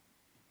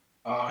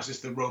 Oh, is this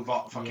the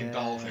robot fucking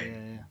doll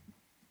thing?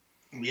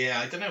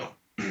 Yeah, I don't know.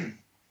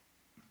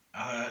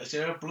 Is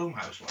there a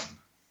Blumhouse one?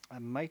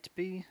 It might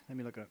be. Let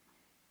me look it up.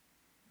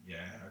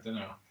 Yeah, I don't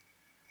know.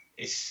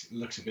 It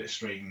looks a bit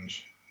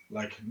strange.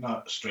 Like,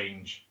 not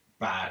strange,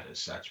 bad as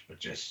such, but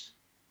just,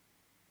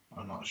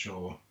 I'm not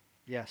sure.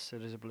 Yes,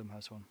 it is a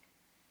Blumhouse one.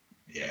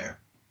 Yeah.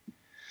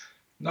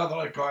 Not that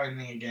I've got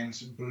anything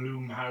against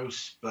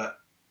Blumhouse, but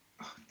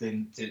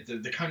then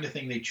the kind of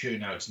thing they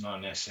churn out is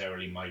not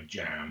necessarily my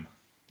jam.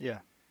 Yeah.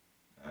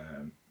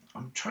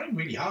 I'm trying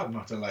really hard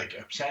not to like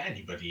upset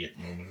anybody at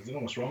the moment. I don't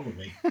know what's wrong with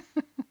me.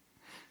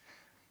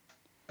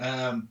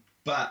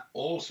 But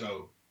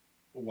also,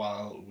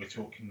 while we're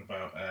talking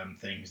about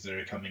things that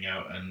are coming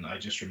out, and I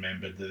just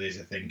remembered that there's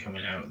a thing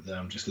coming out that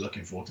I'm just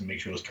looking forward to make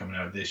sure it's coming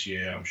out this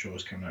year. I'm sure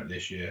it's coming out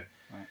this year.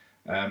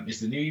 Right. It's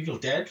the new Evil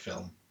Dead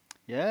film.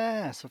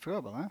 Yes, I forgot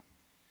about that.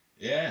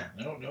 Yeah,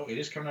 no, it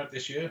is coming out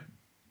this year.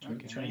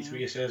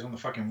 2023 it says on the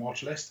fucking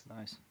watch list.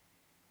 Nice.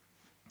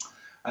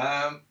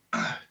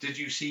 Did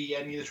you see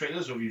any of the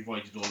trailers, or have you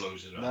avoided all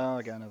those as well? No,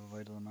 again, I've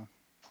avoided them now.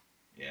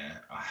 Yeah,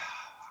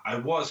 I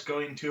was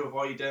going to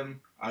avoid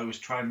them. I was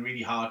trying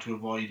really hard to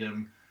avoid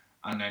them,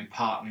 and then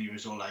part of me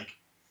was all like,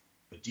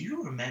 but do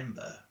you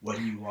remember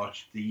when you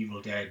watched the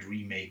Evil Dead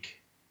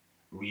remake,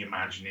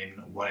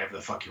 reimagining, whatever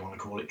the fuck you want to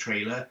call it,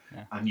 trailer,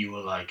 and you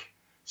were like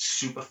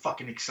super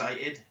fucking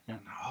excited? Yeah.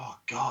 And, oh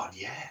God,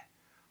 yeah,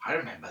 I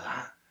remember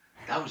that.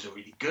 That was a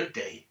really good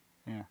day.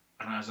 Yeah.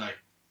 And I was like,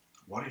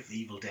 what if the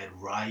Evil Dead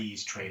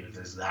Rise trailer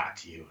does that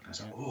to you? And I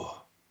was like,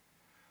 oh,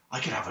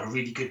 I could have a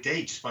really good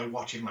day just by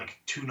watching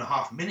like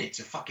 2.5 minutes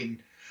of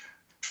fucking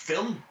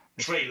film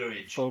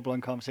trailerage.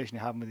 Full-blown conversation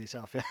you're having with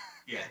yourself, yeah?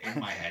 Yeah,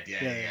 in my head,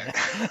 yeah.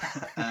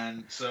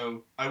 And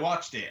so I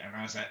watched it and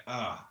I was like,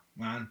 oh,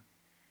 man.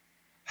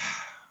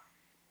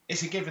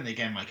 It's a given they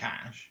get my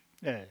cash.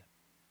 Yeah.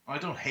 I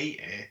don't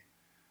hate it,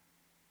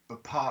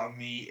 but part of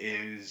me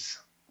is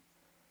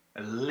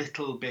a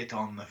little bit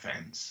on the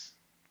fence.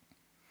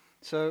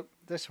 So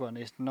this one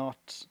is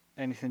not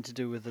anything to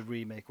do with the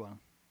remake one?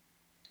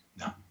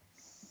 No.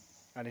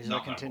 And is it a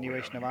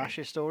continuation of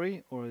Ash's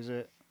story, or is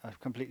it a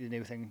completely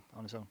new thing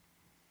on its own?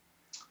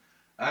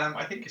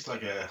 I think it's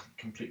like a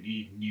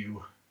completely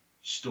new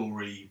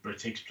story, but it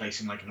takes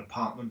place in like an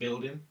apartment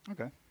building.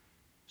 Okay.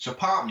 So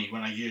part of me,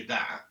 when I heard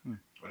that, Hmm.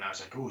 when I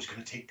was like, oh, it's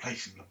going to take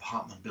place in an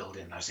apartment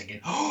building, I was thinking,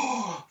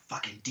 oh,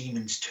 fucking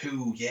Demons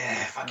 2,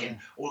 yeah, fucking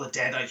all the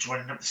Deadites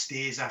running up the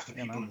stairs after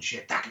Yeah, people man. and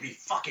shit. That could be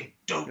fucking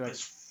dope Like-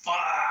 as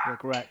fuck.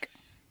 Like Wreck.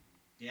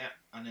 Yeah,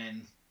 and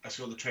then I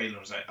saw the trailer and I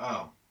was like,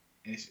 oh,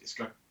 it's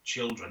got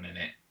children in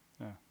it.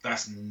 Yeah.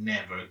 That's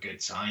never a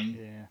good sign.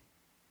 Yeah.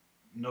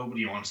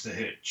 Nobody wants to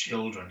hurt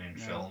children in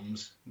No.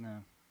 films.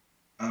 No.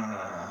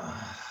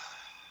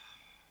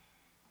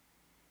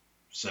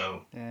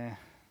 So Yeah.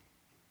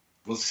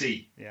 we'll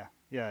see. Yeah.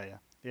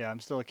 I'm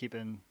still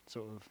keeping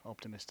sort of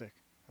optimistic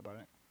about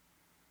it.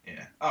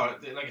 Yeah. Oh,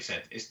 like I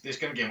said, it's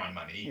going to get my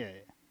money. Yeah.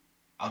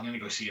 I'm going to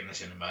go see it in the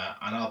cinema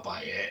and I'll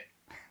buy it.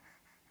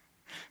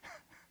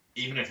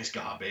 Even if it's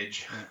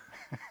garbage.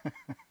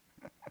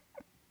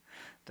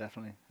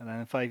 Definitely. And then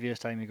in 5 years'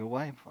 time, you go,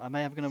 why? Am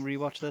I ever going to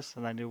rewatch this?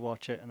 And then you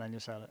watch it, and then you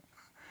sell it.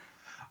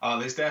 Oh,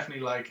 there's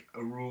definitely like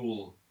a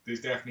rule.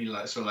 There's definitely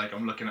like, so like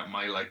I'm looking at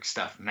my like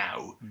stuff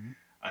now,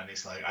 and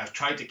it's like I've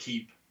tried to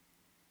keep,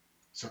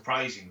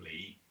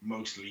 surprisingly,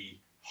 mostly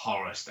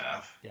horror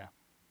stuff. Yeah.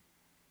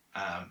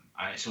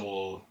 And it's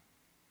all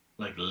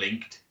like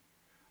linked.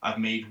 I've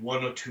made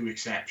 1 or 2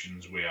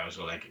 exceptions where I was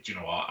like, do you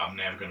know what? I'm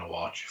never gonna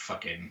watch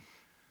fucking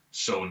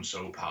so and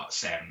so part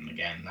 7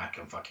 again. That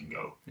can fucking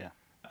go. Yeah.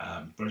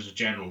 But as a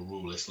general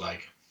rule, it's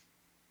like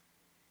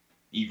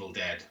Evil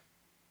Dead.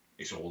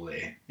 It's all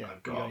there. Yeah,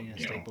 I've got your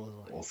staple as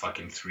well. all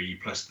fucking 3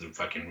 plus the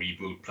fucking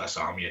reboot plus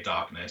Army of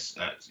Darkness,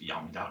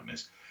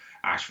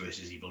 Ash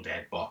vs Evil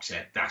Dead box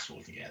set. That's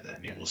all together,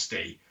 and it will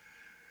stay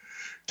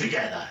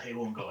together. It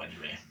won't go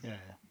anywhere.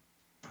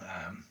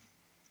 Yeah.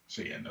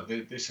 So yeah, no,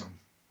 there's some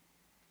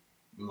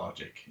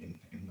logic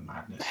in the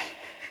madness.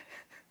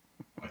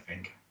 I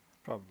think.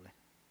 Probably.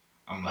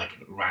 I'm like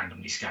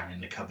randomly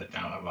scanning the cupboard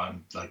now.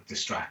 I'm like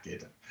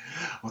distracted.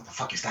 What the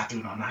fuck is that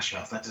doing on that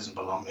shelf? That doesn't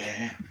belong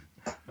there.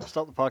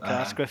 Stop the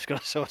podcast. Griff's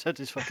got to sort out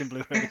his fucking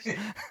Blu-rays.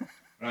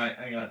 Right,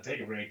 hang on, take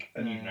a break.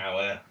 I need an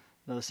hour.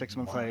 Another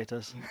 6-month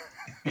hiatus.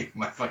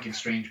 My fucking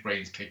strange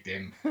brain's kicked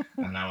in,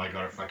 and now I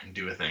gotta fucking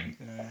do a thing.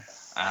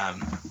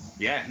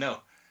 Yeah, no.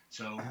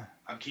 So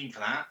I'm keen for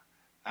that.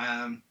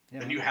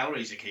 The new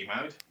Hellraiser came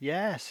out.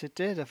 Yes, it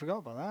did. I forgot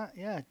about that.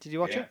 Yeah, did you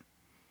watch it?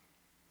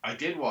 I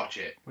did watch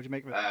it. What did you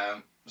make of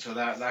it? So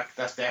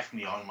that's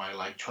definitely on my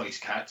like choice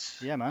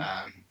cuts. Yeah, man.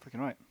 Fucking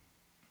right.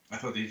 I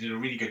thought they did a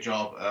really good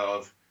job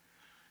of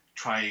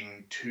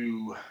trying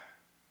to,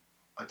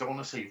 I don't want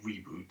to say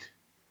reboot.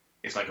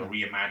 It's like a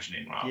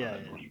reimagining rather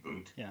than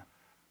reboot. Yeah.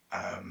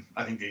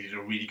 I think they did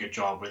a really good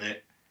job with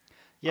it.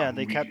 Yeah,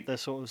 they kept the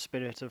sort of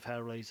spirit of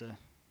Hellraiser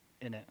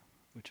in it,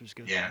 which was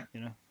good. Yeah. You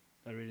know,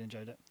 I really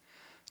enjoyed it.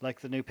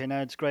 Like the new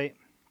Pinhead's great.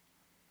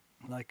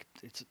 Like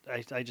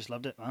I just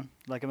loved it, man.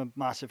 Like I'm a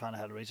massive fan of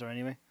Hellraiser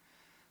anyway.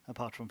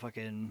 Apart from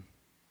fucking,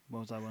 what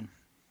was that one?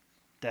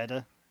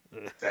 Deader.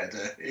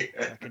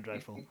 Fucking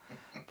dreadful.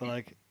 But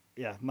like,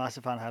 yeah,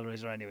 massive fan of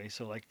Hellraiser anyway.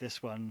 So like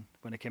this one,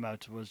 when it came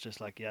out, was just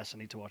like, yes, I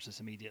need to watch this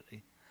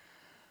immediately.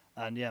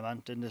 And yeah,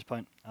 man, didn't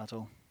disappoint at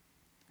all.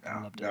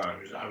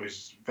 I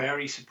was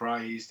very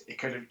surprised. It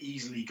could have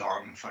easily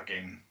gone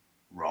fucking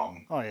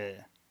wrong. Oh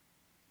yeah.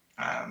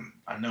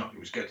 I know it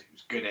was good. It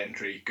was good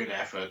entry, good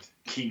effort.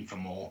 Keen for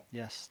more.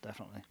 Yes,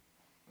 definitely.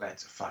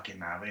 Let's fucking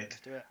have it. Let's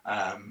do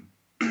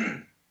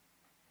it.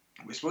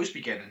 We're supposed to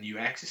be getting a new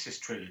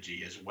Exorcist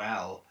trilogy as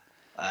well.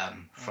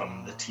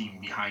 From the team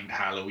behind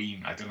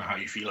Halloween. I don't know how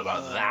you feel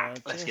about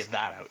that. Let's get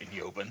that out in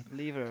the open.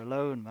 Leave her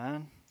alone,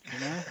 man. You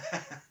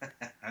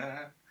know?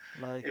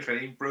 Like, if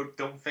it ain't broke,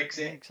 don't fix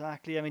it.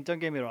 Exactly. I mean, don't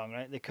get me wrong,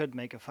 right? They could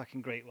make a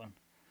fucking great one.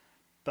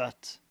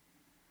 But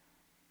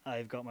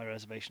I've got my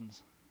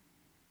reservations.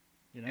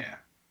 You know? Yeah.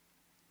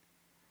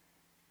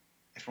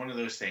 It's one of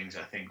those things,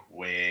 I think,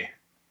 where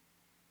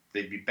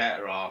they'd be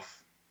better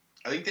off.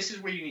 I think this is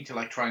where you need to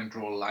like try and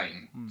draw a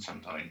line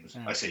sometimes.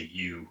 I say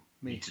you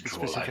need to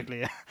draw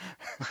specifically, a line.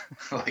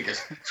 Yeah. Like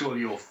it's all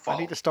your fault.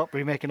 I need to stop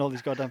remaking all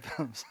these goddamn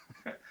films.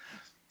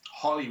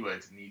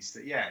 Hollywood needs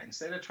to,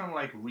 instead of trying to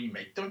like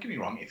remake, don't get me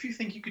wrong, if you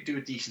think you could do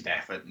a decent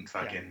effort and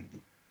fucking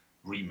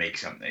remake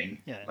something,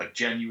 like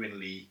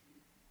genuinely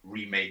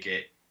remake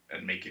it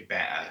and make it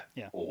better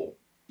or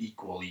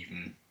equal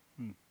even,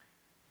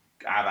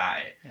 have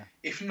at it. Yeah.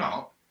 If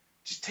not,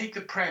 just take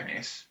the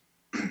premise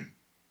and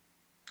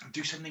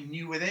do something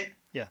new with it.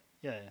 Yeah.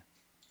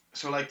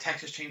 So like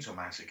Texas Chainsaw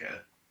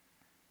Massacre,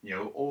 you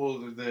know, all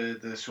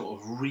the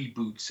sort of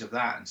reboots of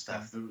that and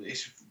stuff,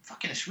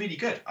 it's really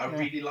good. I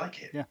really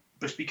like it. Yeah.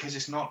 But it's because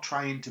it's not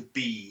trying to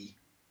be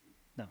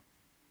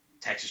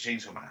Texas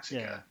Chainsaw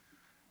Massacre.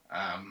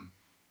 Yeah.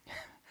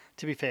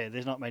 To be fair,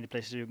 there's not many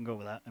places you can go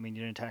with that. I mean,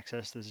 you're in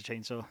Texas, there's a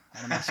chainsaw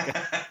and a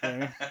massacre. You know what I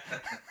mean?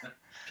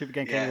 People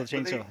getting killed with a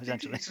chainsaw,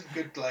 essentially. They did some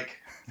good, like,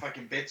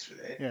 fucking bits with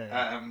it.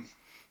 Yeah.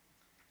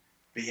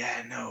 But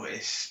yeah, no,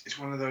 it's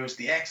one of those,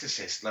 The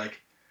Exorcist,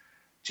 like,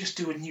 just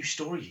do a new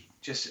story.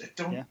 Just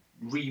don't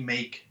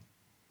remake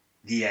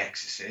The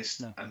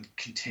Exorcist No. and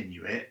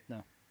continue it.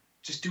 No.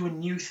 Just do a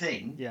new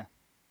thing. Yeah.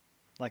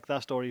 Like,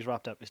 that story's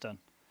wrapped up, it's done.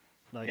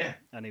 Like, Yeah.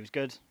 and he was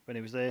good when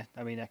he was there.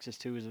 I mean,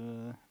 Exorcist 2 is,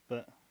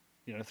 but,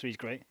 3's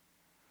great.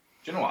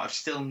 Do you know what? I've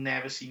still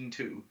never seen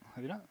 2.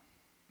 Have you not?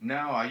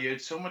 No, I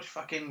heard so much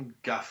fucking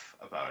guff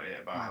about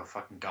it, about how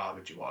fucking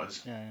garbage it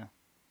was. Yeah.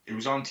 It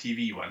was on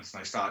TV once,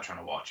 and I started trying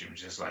to watch it, and it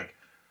was just like...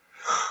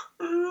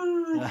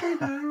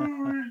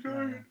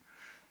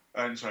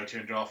 And so I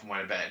turned it off and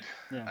went to bed.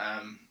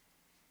 Yeah.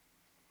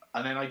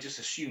 And then I just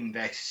assumed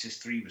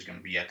Exorcist 3 was going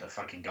to be at the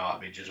fucking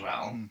garbage as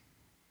well.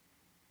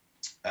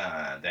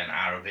 Then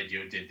Arrow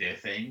Video did their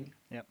thing.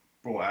 Yep.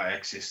 Brought out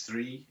Exorcist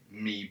 3.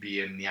 Me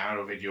being the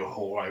Arrow Video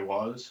whore I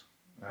was.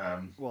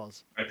 Yeah,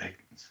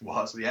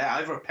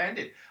 I've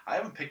repented. I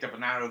haven't picked up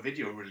an Arrow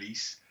Video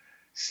release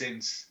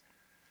since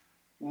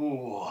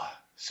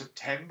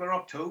September,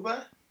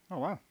 October. Oh,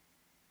 wow.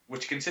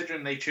 Which,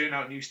 considering they churn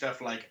out new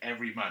stuff like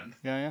every month.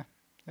 Yeah,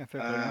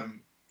 fair play.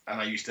 And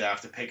I used to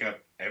have to pick up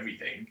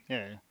everything.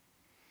 Yeah.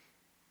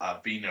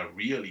 I've been a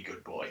really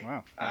good boy.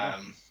 Wow. I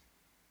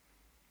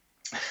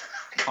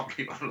can't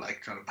believe I'm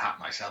like trying to pat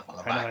myself on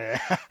the I know,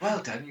 back. yeah.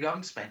 Well done, you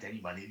haven't spent any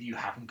money that you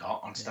haven't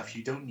got on stuff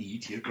you don't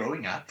need. You're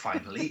growing up,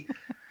 finally.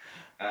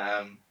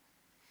 But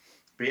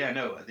yeah,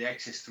 no, The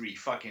Exorcist 3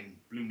 fucking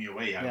blew me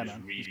away. I was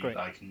really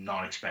like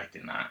not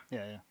expecting that.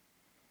 Yeah.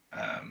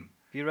 Have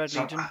you read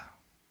Legion?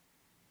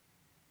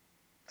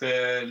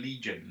 The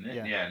Legion?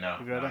 Yeah, no,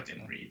 I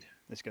didn't read.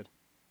 It's good.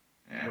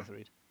 Yeah. Worth a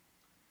read.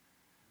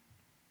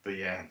 But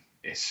yeah,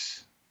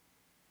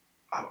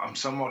 I'm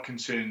somewhat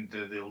concerned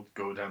that they'll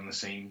go down the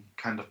same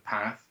kind of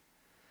path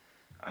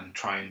and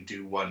try and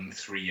do 1,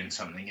 3 and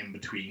something in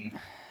between.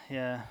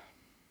 Yeah.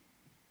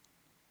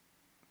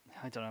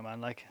 I don't know,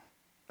 man. Like,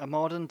 a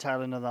modern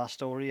telling of that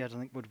story I don't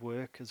think would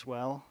work as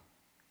well.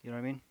 You know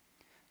what I mean?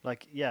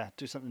 Like, yeah,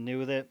 do something new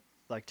with it.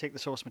 Like, take the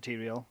source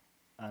material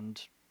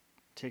and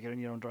take it in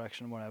your own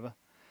direction, whatever.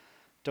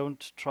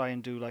 Don't try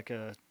and do like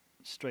a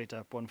straight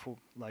up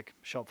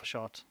shot for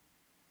shot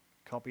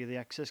copy of The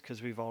Exorcist,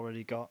 because we've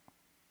already got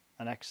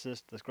an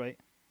Exorcist that's great.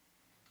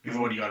 You've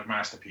already got a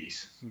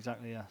masterpiece.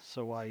 Exactly, yeah.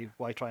 So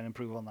why try and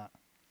improve on that?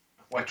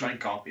 Why try and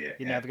copy it?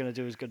 You're never going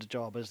to do as good a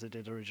job as they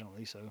did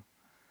originally, so.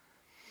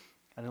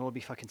 And it'll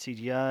be fucking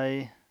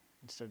CGI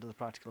instead of the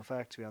practical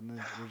effects we had in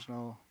the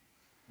original.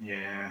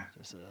 Yeah.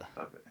 Just,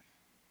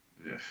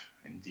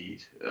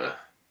 indeed.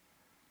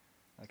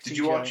 Like did CGI.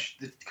 You watch,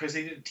 because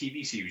they did a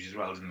TV series as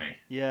well, didn't they?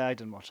 Yeah, I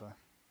didn't watch that.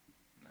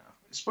 No.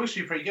 It's supposed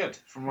to be pretty good,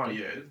 from what I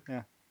heard.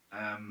 Yeah.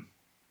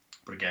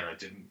 But again,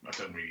 I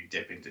don't really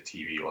dip into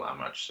TV all that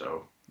much,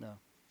 so. No.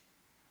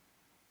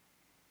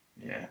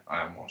 Yeah, I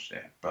haven't watched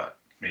it, but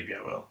maybe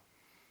I will.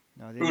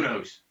 No, Who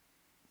knows?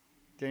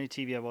 The only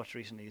TV I watched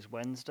recently is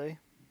Wednesday.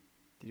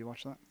 Did you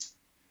watch that?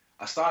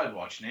 I started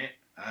watching it.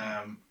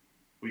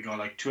 We got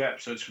like 2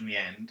 episodes from the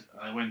end.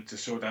 I went to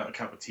sort out a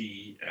cup of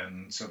tea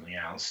and something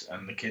else,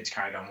 and the kids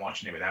carried on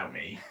watching it without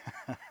me.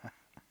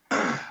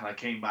 I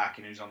came back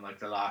and it was on like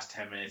the last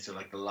 10 minutes of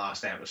like the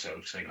last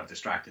episode, so I got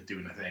distracted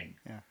doing a thing.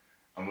 Yeah.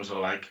 And was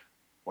all like,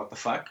 what the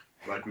fuck?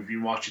 Like, we've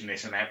been watching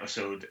this an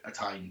episode a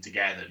time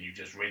together and you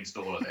just rinsed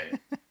all of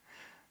it.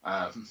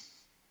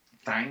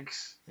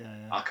 Thanks.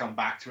 Yeah. I'll come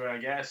back to it, I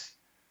guess.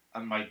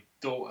 And my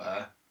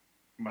daughter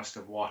must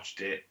have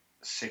watched it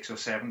 6 or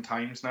 7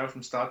 times now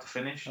from start to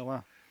finish. Oh,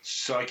 wow.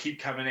 So I keep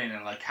coming in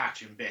and like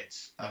catching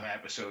bits of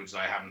episodes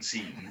I haven't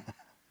seen.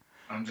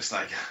 I'm just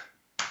like,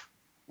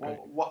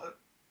 what?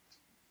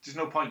 There's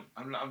no point.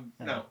 I'm out.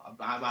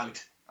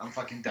 I'm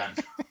fucking done.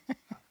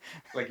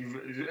 Like,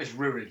 it's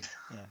ruined.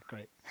 Yeah,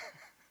 great.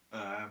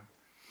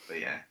 But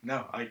yeah,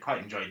 no, I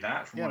quite enjoyed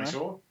that from what I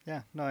saw.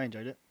 Yeah, no, I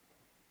enjoyed it.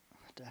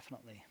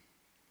 Definitely.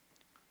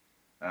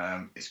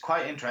 It's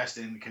quite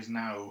interesting because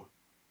now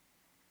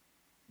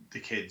the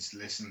kids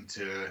listen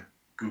to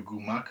Google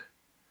Muck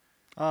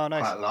Oh,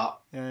 nice. quite a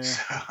lot. Yeah.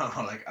 So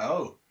I'm like,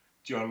 oh,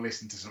 do you want to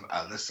listen to some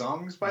other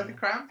songs by the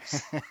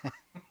Cramps?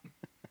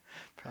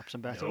 Perhaps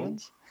some better No.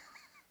 ones.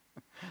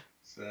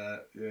 So,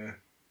 yeah.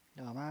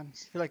 Oh, man.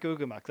 If you like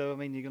Google Mac, though, I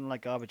mean, you're going to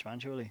like Garbage Man,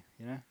 surely,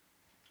 you know?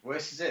 Well,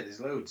 this is it. There's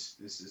loads.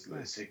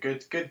 It's a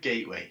good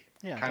gateway.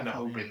 Yeah, Kind of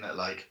definitely, hoping that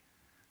like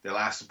they'll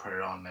ask to put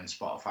it on, then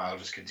Spotify will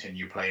just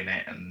continue playing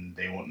it, and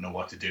they won't know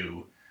what to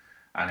do,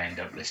 and end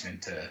up listening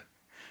to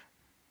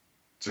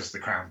just the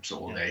Cramps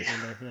all day.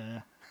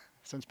 Yeah.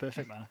 Sounds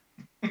perfect, man.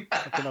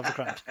 Fucking love the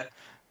Cramps.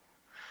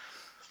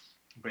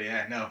 But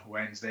yeah, no,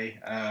 Wednesday.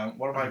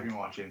 What have I been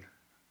watching?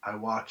 I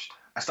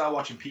started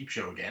watching Peep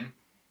Show again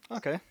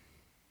Okay.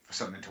 for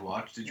something to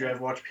watch. Did you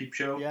ever watch Peep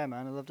Show? Yeah,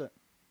 man, I loved it.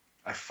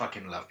 I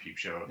fucking love Peep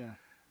Show. Yeah.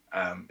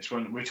 It's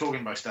when we're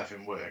talking about stuff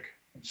in work.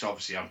 So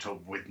obviously I'm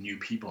talking with new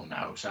people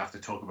now, so I have to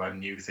talk about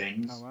new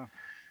things. Oh, wow.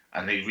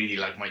 And they really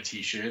like my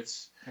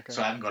t-shirts. Okay.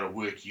 So I haven't got a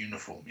work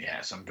uniform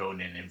yet, so I'm going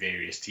in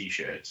various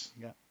t-shirts.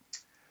 Yeah.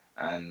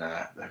 And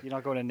You're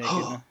not going in naked,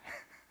 no?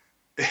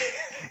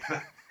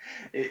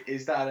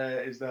 is that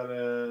a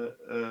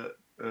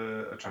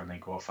I'm trying to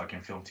think what fucking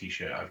film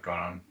t-shirt I've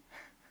got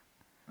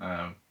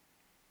on.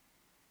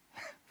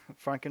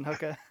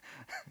 Frankenhooker,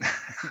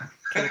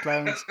 Killer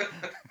Clowns.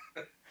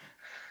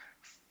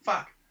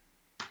 Fuck.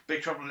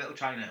 Big Trouble in Little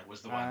China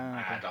was the one I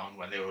okay. had on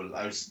when they were.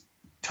 I was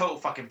total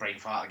fucking brain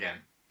fart again.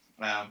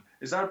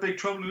 Is that a Big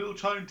Trouble in Little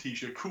China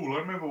t-shirt? Cool. I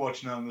remember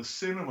watching that in the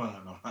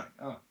cinema, and I'm like,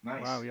 oh,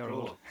 nice. Wow, you're cool.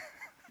 old.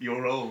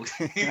 You're old.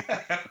 You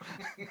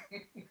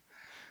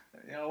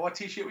know, what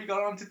t-shirt we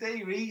got on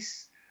today,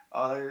 Reese?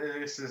 Oh,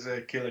 this is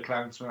a Killer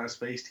Clowns from Outer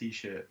Space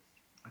t-shirt.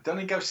 I don't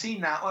think I've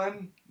seen that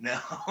one. No,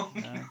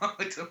 no,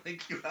 I don't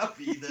think you have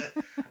either.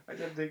 I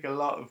don't think a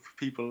lot of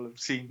people have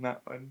seen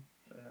that one.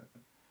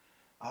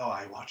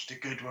 I watched a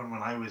good one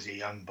when I was a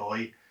young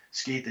boy.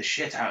 Scared the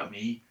shit out of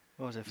me.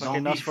 What was it? Zombie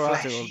Fucking Nosferatu,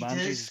 flesh old man.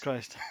 eaters. Jesus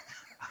Christ.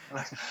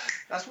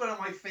 That's one of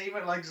my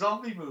favourite like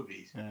zombie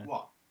movies. Yeah.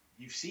 What?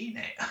 You've seen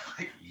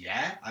it?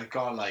 Yeah, I've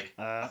got like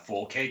a Uh,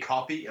 4K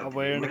copy. I'm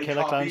wearing a Blu-ray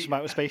Killer copy. Clowns from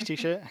Outer Space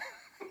t-shirt.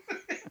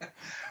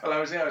 Well, I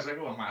was there. I was like,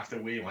 oh, I might have to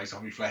wear my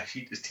zombie flesh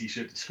eaters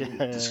t-shirt to school.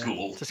 Yeah, to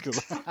school. to school.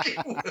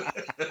 Fucking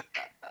work.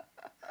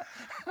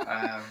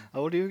 How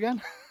old are you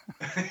again?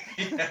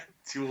 Yeah,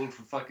 too old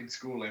for fucking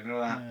school. I know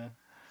that. Yeah.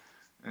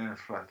 Yeah,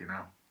 fucking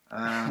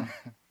hell.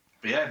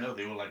 But yeah, no,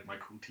 they all like my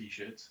cool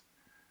t-shirts.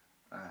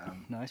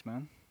 Nice,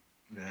 man.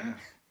 Yeah.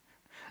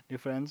 New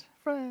friends?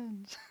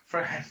 Friends.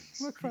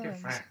 Friends. We're Yeah,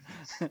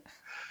 friends.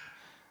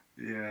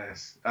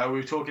 Yes. We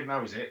were talking, that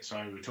was it.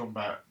 Sorry, we were talking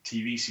about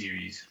TV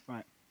series.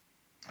 Right.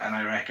 And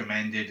I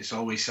recommended It's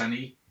Always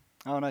Sunny.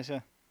 Oh, nice,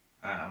 yeah.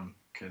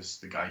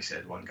 Because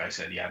one guy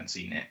said he hadn't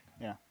seen it.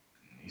 Yeah.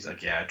 He's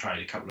like, yeah, I tried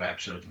a couple of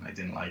episodes and I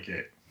didn't like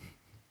it.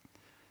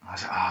 I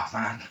was like,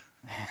 man.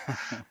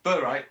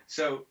 But right,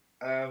 so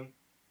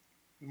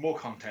more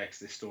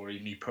context, this story,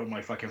 me putting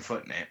my fucking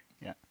foot in it.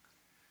 Yeah.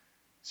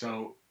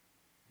 So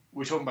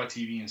we're talking about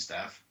TV and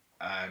stuff,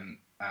 and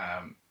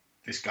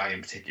this guy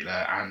in particular,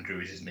 Andrew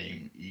is his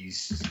name,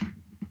 he's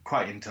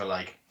quite into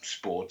like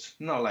sports,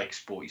 not like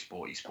sporty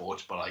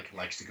sports, but like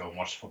likes to go and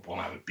watch football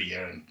and have a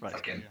beer and Right,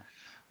 fucking yeah.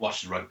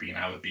 watch the rugby and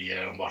have a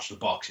beer and watch the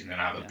boxing and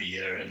have a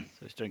beer and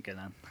So it's drinking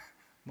then.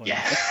 More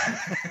yeah.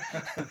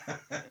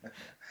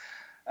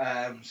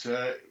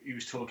 So he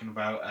was talking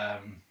about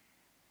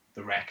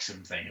the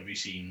Wrexham thing. Have you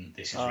seen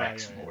This Is Oh,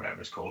 Wrexham yeah. or whatever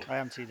it's called? I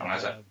haven't seen And I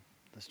was like,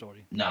 the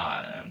story. no,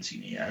 I haven't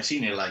seen it yet. I've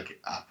seen it like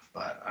up,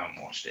 but I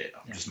haven't watched it.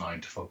 I'm Yeah. just not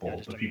into football. Yeah,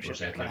 just But don't people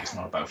give a have shit. said like it's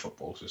not about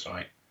football, so it's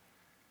alright.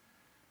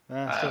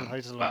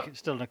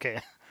 Still don't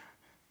care.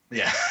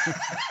 Yeah.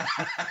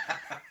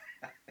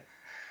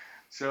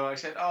 So I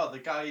said, the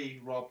guy,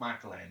 Rob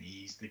McElhenney,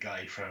 he's the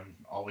guy from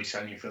Always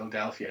Sunny in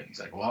Philadelphia. And he's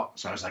like, what?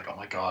 So I was like, oh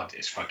my God,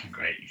 it's fucking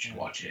great. You should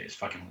watch it. It's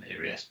fucking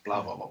hilarious.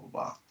 Blah, blah, blah, blah,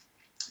 blah.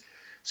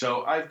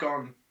 So I've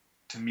gone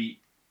to meet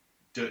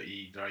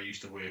Dirty, that I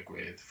used to work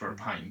with, for a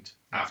pint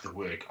after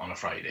work on a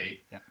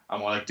Friday. Yeah.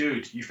 And we're like,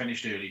 dude, you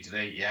finished early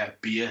today? Yeah.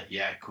 Beer?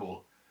 Yeah,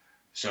 cool.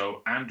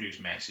 So Andrew's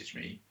messaged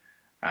me,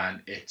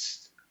 and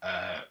it's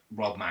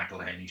Rob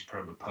McElhenney's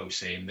put up a post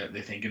saying that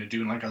they're thinking of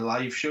doing like a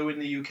live show in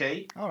the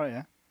UK. All right,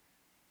 yeah.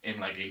 In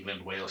like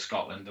England, Wales,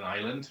 Scotland, and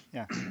Ireland.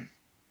 Yeah.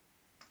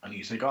 And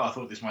he's like, I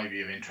thought this might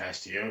be of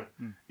interest to you.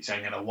 Mm. He's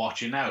like, I'm going to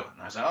watch it now.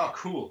 And I was like, oh,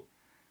 cool.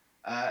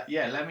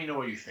 Yeah, let me know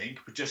what you think.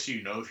 But just so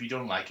you know, if you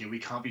don't like it, we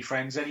can't be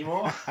friends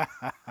anymore.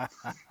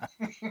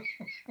 And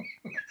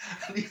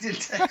he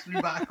didn't text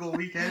me back all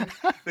weekend.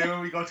 Then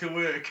when we got to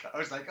work, I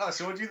was like, oh,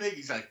 so what do you think?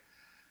 He's like,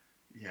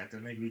 yeah, I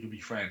don't think we can be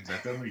friends. I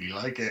don't really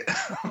like it.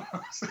 I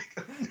was like,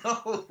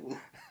 no.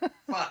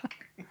 Fuck.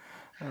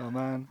 Oh,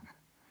 man.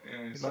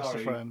 Yeah, You lost a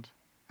sorry. friend.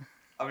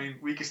 I mean,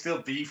 we can still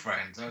be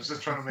friends. I was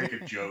just trying to make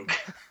a joke.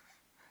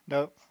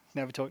 Nope.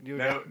 Never talked to you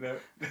again. No.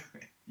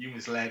 You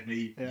misled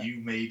me. Yeah. You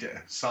made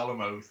a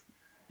solemn oath.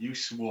 You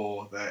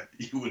swore that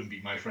you wouldn't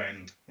be my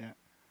friend.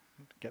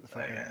 Get the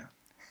fuck out. Yeah.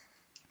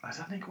 I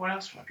don't think, what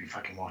else have I been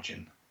fucking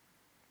watching?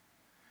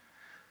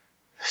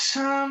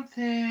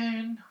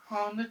 Something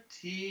on the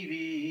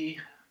TV,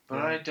 but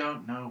Yeah. I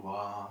don't know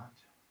what.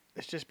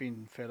 It's just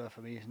been filler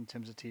for me in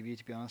terms of TV,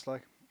 to be honest.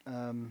 I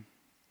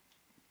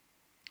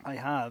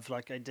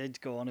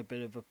did go on a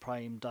bit of a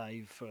Prime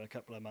dive for a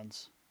couple of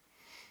months,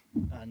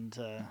 and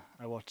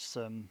I watched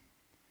some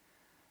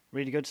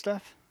really good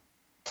stuff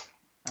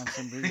and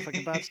some really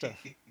fucking bad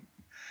stuff.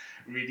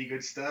 Really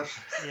good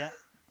stuff. Yeah.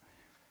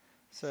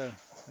 So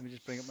let me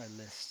just bring up my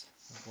list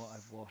of what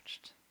I've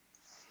watched.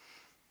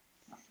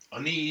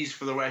 And these,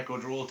 for the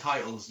record, are all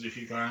titles that if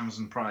you've got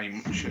Amazon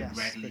Prime should Yes,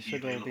 readily they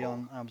should be all available. be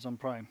on Amazon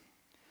Prime.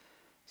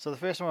 So the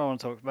first one I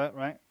want to talk about,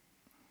 right,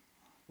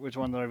 was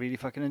one that I really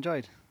fucking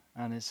enjoyed,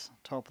 and it's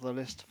top of the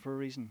list for a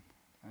reason.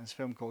 And it's a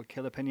film called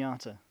Killer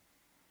Pinata.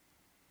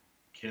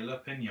 Killer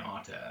You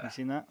Pinata.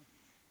 seen that?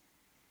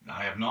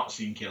 I have not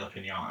seen Killer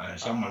Pinata.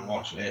 It's on my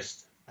watch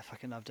list. I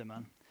fucking loved it,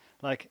 man.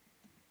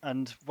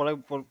 And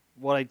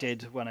what I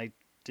did when I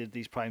did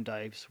these Prime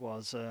dives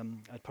was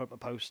I'd put up a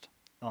post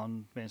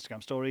on my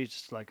Instagram story,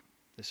 just like,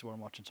 this is what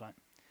I'm watching tonight.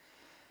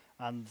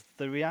 And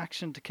the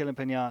reaction to Killer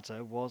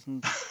Pinata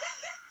wasn't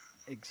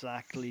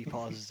exactly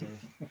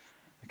positive.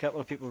 A couple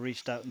of people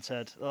reached out and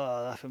said,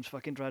 oh, that film's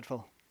fucking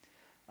dreadful.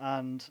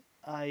 And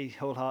I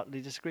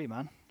wholeheartedly disagree,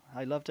 man.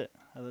 I loved it.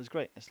 It was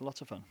great. It's lots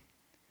of fun.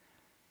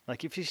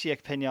 Like if you see a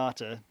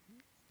pinata,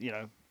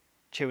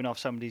 chewing off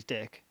somebody's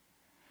dick,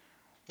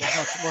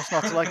 what's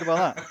not to like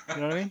about that?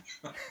 You know what I mean?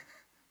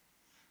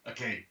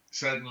 Okay,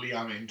 suddenly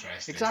I'm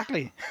interested.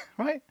 Exactly,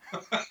 right?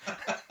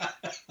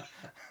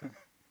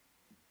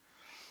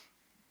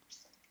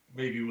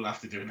 Maybe we'll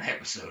have to do an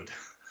episode.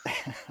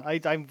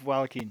 I'm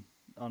well keen,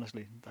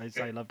 honestly.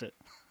 I loved it.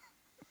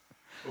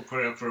 We'll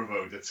put it up for a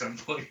vote at some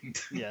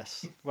point.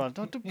 Yes. Well,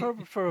 not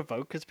for a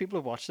vote, because people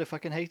who watched it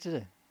fucking hated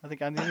it. I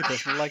think I'm the only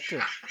person who liked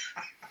it.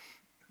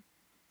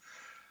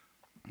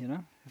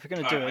 If you're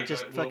going to do it,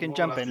 just fucking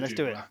jump in. Let's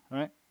do it, all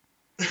right?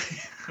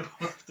 We'll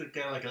have to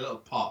get like a little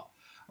pot.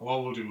 And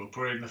what we'll do, we'll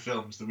put in the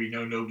films that we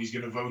know nobody's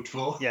going to vote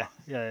for. Yeah.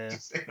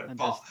 Just in a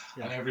pot.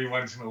 And every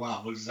once in a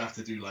while, we'll just have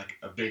to do like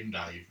a bin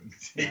dive and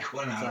take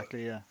one out.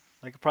 Exactly, yeah.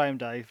 Like a prime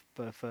dive,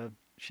 but for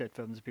shit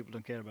films that people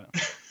don't care about.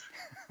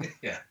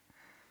 Yeah.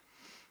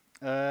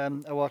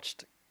 I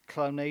watched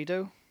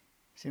Clownado.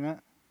 Seen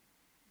that?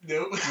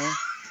 No. No?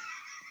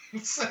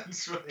 It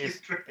sounds fucking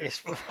It's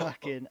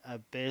fucking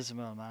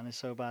abysmal, man. It's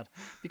so bad.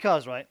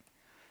 Because, right,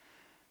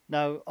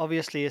 now,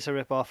 obviously it's a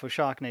rip-off of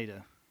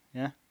Sharknado,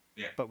 yeah?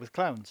 Yeah. But with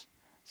clowns.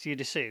 So you'd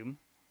assume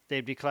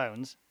they'd be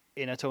clowns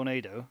in a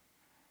tornado,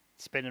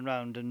 spinning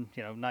around and,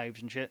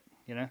 knives and shit,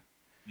 Yeah.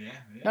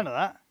 None of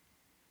that.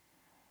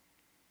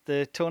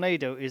 The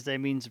tornado is their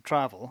means of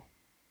travel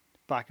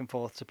back and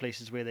forth to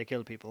places where they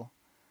kill people.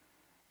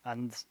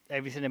 And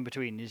everything in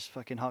between is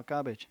fucking hot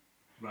garbage.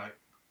 Right.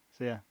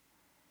 So, yeah.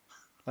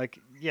 Like,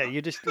 yeah,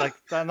 you just, like,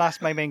 and that's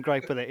my main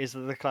gripe with it, is that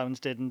the clowns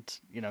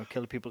didn't,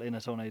 kill people in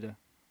a tornado,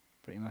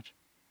 pretty much.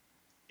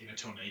 In a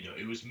tornado.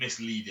 It was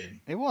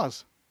misleading. It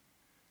was.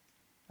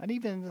 And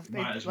even... It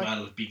might as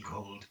well have been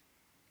called...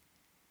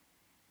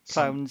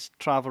 Clowns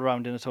travel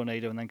around in a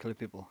tornado and then kill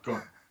people. Go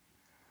on.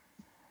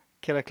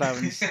 Killer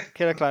clowns,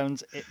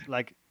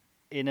 like,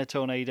 in a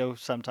tornado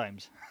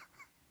sometimes.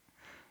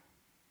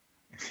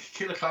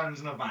 Killer clowns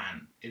in a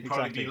van. It'd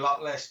probably be a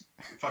lot less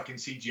fucking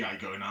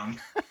CGI going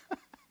on.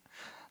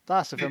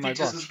 That's the film I'd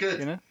just watch. as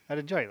good. I'd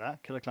enjoy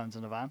that. Killer clowns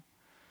in a van.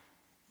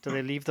 Do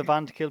they leave the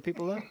van to kill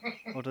people though,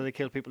 or do they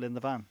kill people in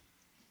the van?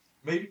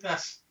 Maybe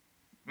that's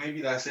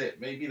it.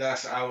 Maybe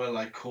that's our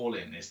like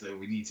calling, is that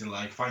we need to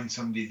like find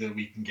somebody that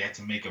we can get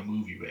to make a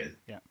movie with.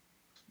 Yeah.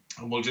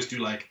 And we'll just do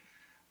like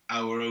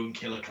our own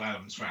Killer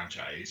Clowns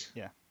franchise.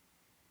 Yeah.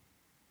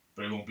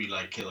 But it won't be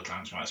like Killer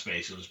Clowns from Outer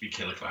Space. It'll just be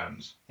Killer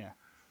Clowns. Yeah.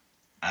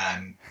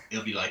 And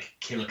it'll be like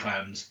Killer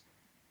Clowns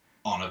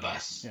on a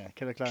bus. Yeah,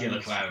 Killer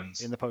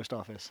Clowns in the post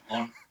office.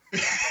 On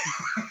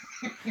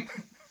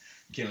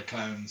Killer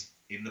Clowns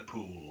in the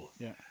pool.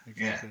 Yeah,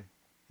 exactly.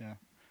 Yeah.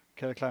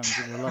 Killer Clowns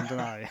in the London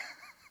Eye.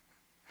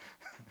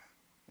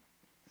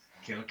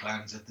 Killer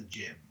Clowns at the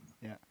gym.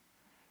 Yeah.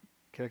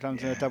 Killer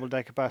Clowns in a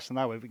double-decker bus, and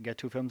that way we can get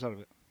 2 films out of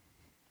it.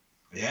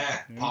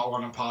 Yeah, part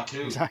 1 and part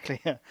 2.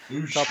 Exactly, yeah.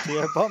 Oosh. Top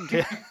tier, bottom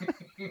tier.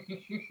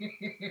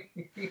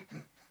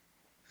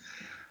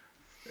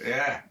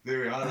 Yeah,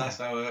 there we are. That's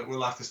how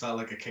we'll have to start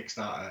like a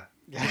Kickstarter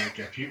to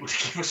get people to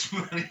give us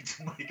money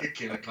to make a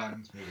Killer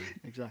Clowns movie.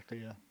 Exactly,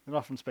 yeah. They're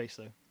not from space,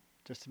 though,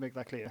 just to make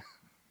that clear.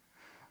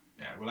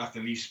 Yeah, we'll have to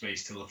leave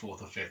space till the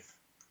 4th or 5th.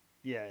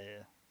 Yeah.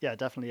 Yeah,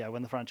 definitely, yeah,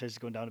 when the franchise is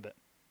going down a bit,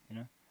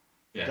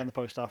 Yeah. Down the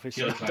post office,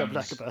 Killer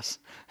double-decker Clowns bus.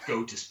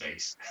 go to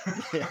space.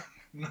 Yeah.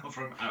 Not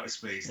from outer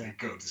space, Yeah. they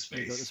go to They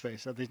space. go to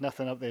space. So there's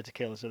nothing up there to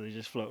kill, so they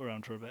just float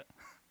around for a bit.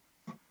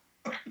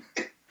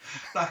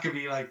 That could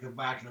be like the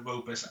magnum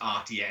opus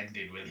arty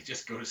ending where they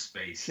just go to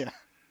space. Yeah.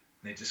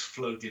 They just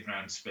floated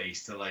around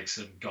space to like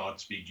some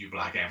Godspeed You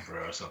Black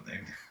Emperor or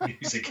something.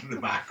 Music in the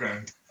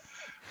background.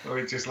 Or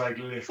it's just like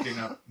lifting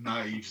up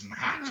knives and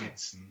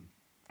hatchets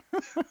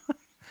and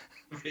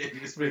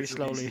various Really bits of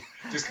slowly. music.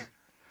 Just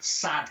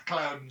sad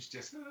clowns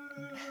just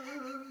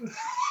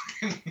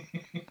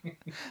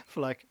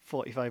For like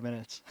 45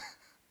 minutes.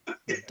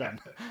 They're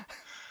done.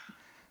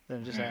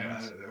 Then it just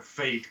ends.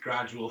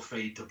 gradual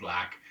fade to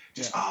black.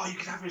 Just you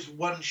could have this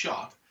one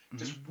shot,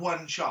 just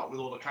one shot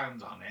with all the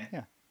clowns on it.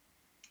 Yeah.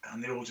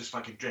 And they're all just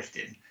fucking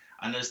drifting.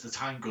 And as the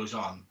time goes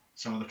on,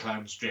 some of the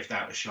clowns drift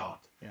out of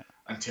shot. Yeah.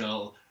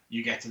 Until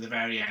you get to the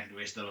very end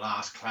where it's the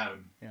last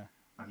clown. Yeah.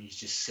 And he's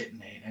just sitting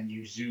there, and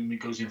you zoom, it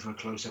goes in for a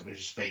close up of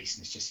his face,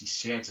 and it's just he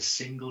sheds a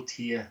single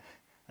tear.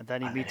 And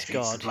then he and meets then it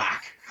fades to God.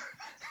 black.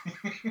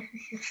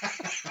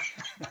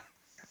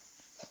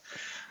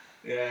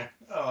 Yeah.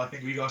 Oh, I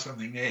think we got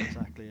something there.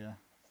 Exactly, yeah.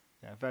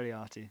 Yeah, very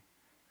arty.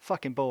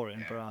 Fucking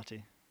boring, but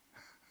arty.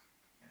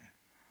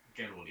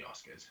 Get all the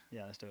Oscars.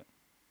 Yeah, let's do it.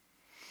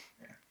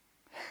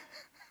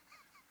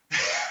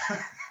 Yeah.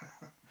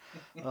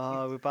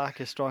 Oh, we're back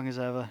as strong as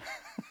ever.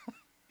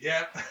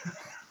 Yep.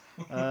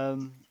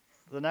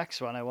 The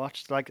next one I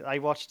watched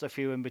a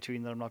few in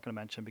between that I'm not going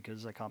to mention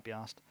because I can't be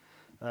asked.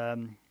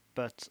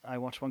 But I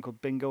watched one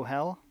called Bingo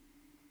Hell.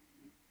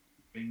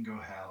 Bingo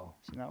Hell.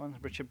 Seen that one?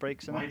 Richard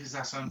Brake's in Why it. does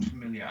that sound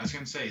familiar? I was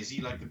going to say, is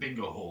he like the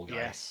bingo hall guy?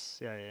 Yes.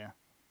 Yeah.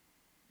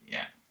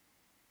 Yeah.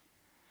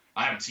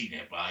 I haven't seen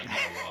it, but I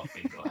know of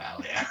Bingo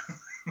Hell, yeah.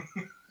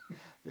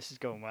 This is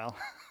going well.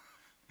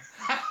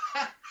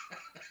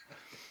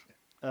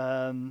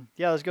 Yeah,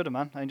 it was good,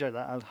 man. I enjoyed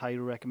that. I'd highly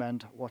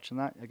recommend watching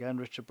that. Again,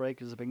 Richard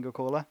Brake is a bingo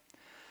caller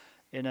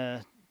in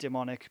a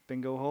demonic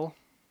bingo hall.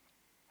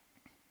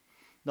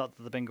 Not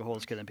that the bingo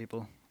hall's killing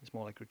people. It's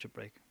more like Richard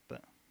Brake,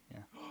 but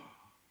yeah.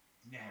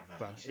 Never.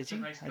 Well, He's is such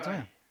he? a nice I guy. don't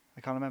know.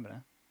 I can't remember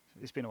now.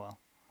 It's been a while.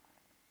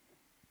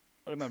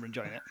 I remember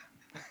enjoying it.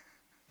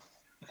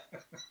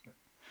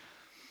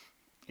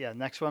 Yeah,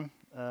 next one.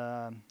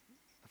 A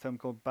film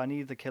called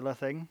Bunny the Killer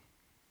Thing.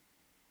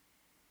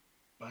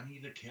 Bunny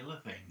the Killer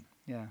Thing.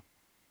 Yeah.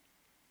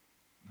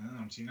 No, I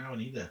haven't seen that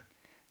one either.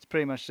 It's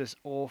pretty much this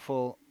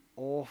awful,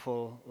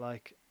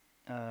 like,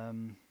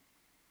 it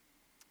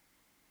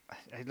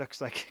looks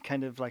like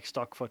kind of like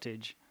stock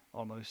footage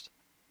almost.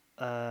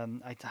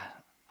 I'm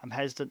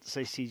hesitant to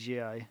say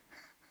CGI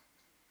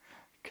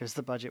because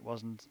the budget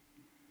wasn't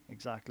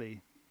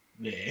exactly.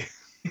 Yeah.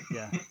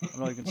 Yeah, I'm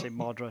not even going to say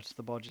moderate.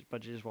 The budget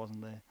just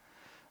wasn't there.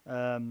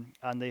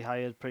 And they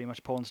hired pretty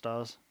much porn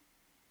stars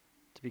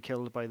to be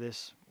killed by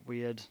this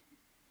weird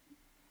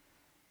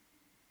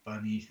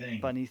Bunny thing.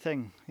 bunny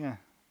thing. Yeah,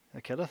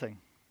 a killer thing,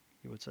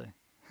 you would say.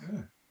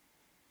 Yeah.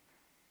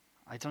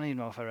 I don't even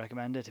know if I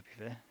recommend it, to be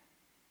fair.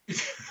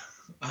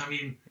 I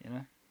mean, You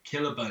know,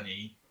 Killer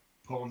Bunny,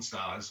 porn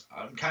stars.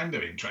 I'm kind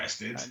of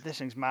interested. this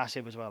thing's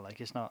massive as well. Like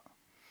it's not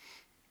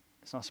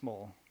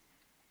small.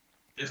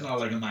 It's not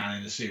like a man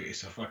in a suit.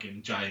 It's a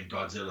fucking giant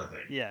Godzilla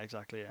thing. Yeah,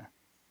 exactly.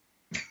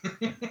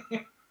 Yeah.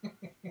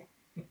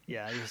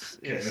 Yeah,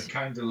 Okay, I've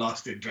kind of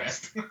lost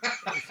interest.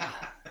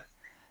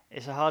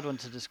 it's a hard one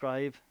to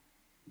describe.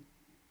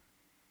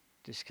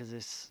 Just because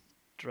it's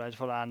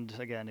dreadful, and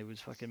again, it was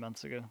fucking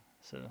months ago.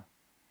 So,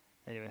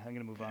 anyway, I'm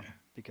gonna move on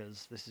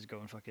because this is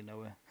going fucking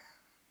nowhere.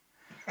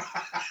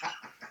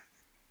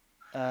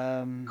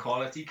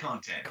 Quality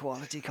content.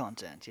 Quality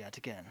content, yet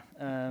again.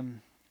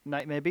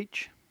 Nightmare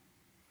Beach.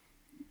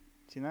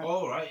 Seen that?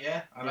 Oh, right,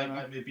 yeah. I like man.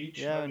 Nightmare Beach.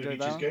 Yeah, I Nightmare enjoyed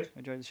Beach is that. good. I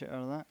enjoyed the shit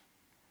out of that.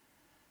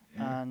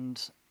 Yeah.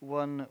 And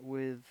one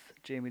with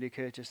Jamie Lee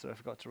Curtis that I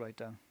forgot to write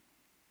down.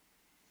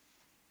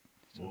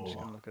 So I'm just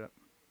gonna look it up.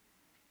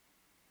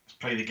 Let's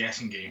play the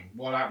guessing game.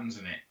 What happens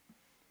in it?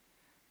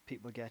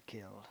 People get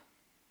killed.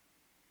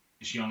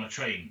 Is she on a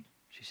train?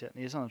 She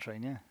certainly is on a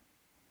train, yeah.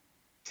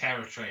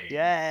 Terror Train.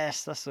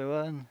 Yes, that's the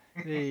one.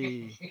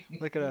 Hey,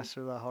 look at us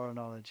with our horror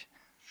knowledge.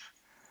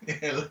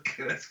 Yeah, look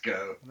at us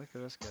go. Look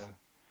at us go.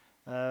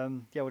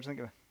 Yeah, what do you think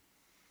of it?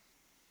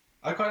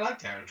 I quite like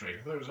Terror Train.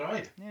 I thought it was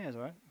alright. Yeah, it's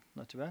alright.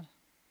 Not too bad.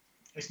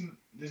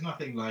 There's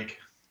nothing like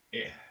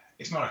it.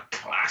 It's not a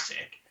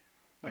classic,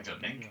 I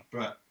don't think, Yeah.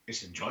 but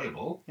it's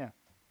enjoyable.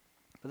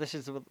 But this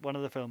is one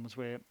of the films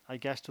where I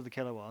guessed who the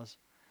killer was,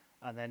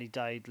 and then he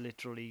died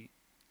literally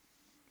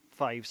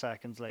 5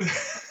 seconds later.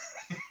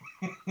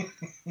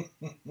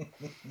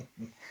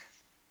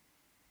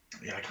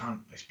 Yeah, I can't.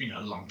 It's been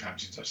a long time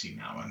since I've seen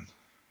that one.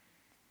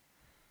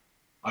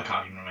 I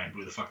can't even remember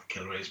who the fuck the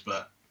killer is,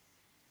 but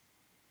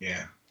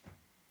yeah.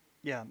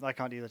 Yeah, I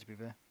can't either, to be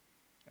fair.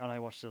 And I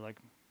watched it like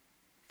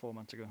 4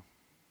 months ago.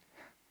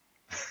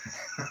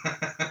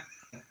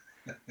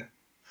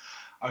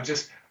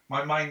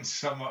 My mind's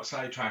somewhat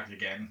sidetracked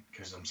again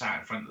because I'm sat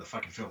in front of the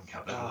fucking film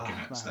cupboard looking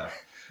at man. stuff.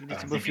 You And need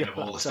to I'm move thinking your of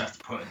all the laptop. stuff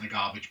to put in the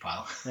garbage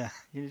pile. Yeah,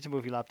 you need to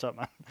move your laptop,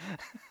 man.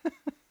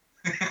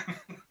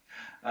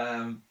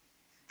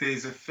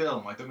 There's a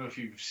film, I don't know if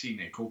you've seen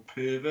it, called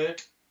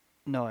Pervert.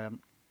 No, I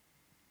haven't.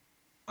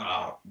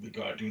 Oh, we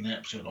got to do an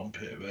episode on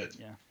Pervert.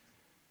 Yeah.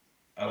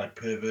 I like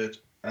Pervert.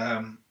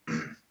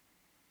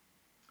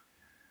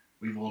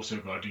 We've also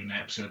got to do an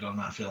episode on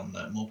that film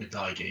that Morbid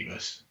Die gave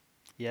us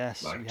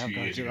Yes, like we 2 have got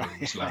to years do ago. that.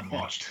 We still haven't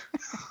watched.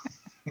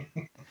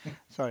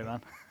 Sorry,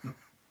 man.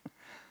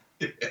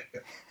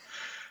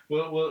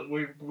 Well,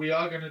 we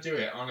are going to do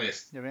it,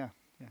 honest. Yeah, we are.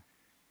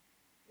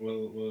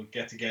 We'll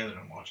get together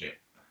and watch it.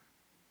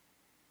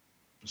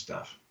 And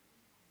stuff.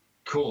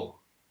 Cool.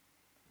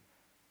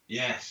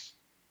 Yes.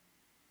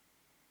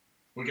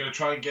 We're going to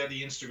try and get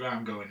the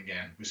Instagram going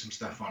again with some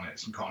stuff on it,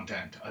 some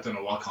content. I don't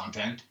know what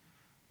content.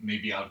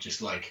 Maybe I'll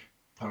just like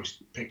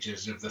post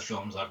pictures of the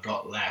films I've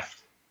got left.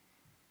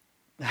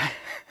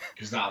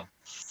 Because that'll be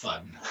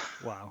fun.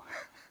 Wow.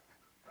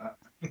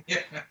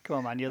 Yeah. Come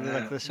on, man. You're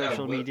like the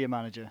social media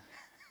manager.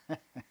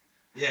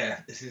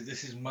 Yeah, this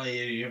is my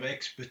area of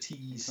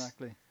expertise.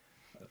 Exactly.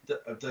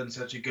 I've done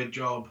such a good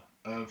job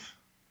of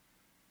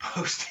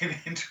posting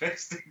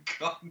interesting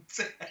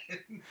content.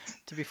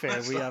 To be fair,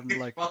 That's we like haven't this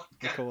like podcast.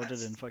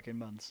 recorded in fucking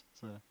months.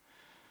 So,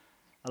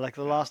 like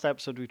the last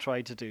episode we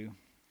tried to do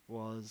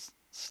was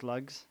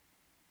slugs.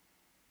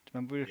 Do you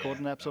remember we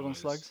recorded Yeah, an episode that on was-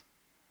 slugs?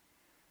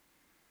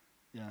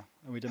 Yeah,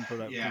 and we didn't put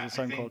it out Yeah, because the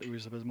sound I quality think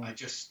was abysmal. I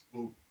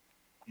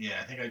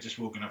think I just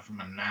woken up from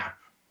a nap.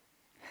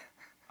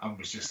 I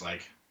was just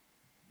like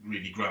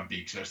really grumpy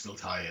because I was still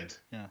tired.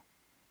 Yeah.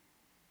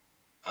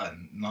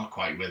 And not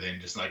quite within,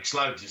 just like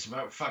slugs. It's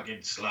about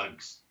fucking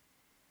slugs.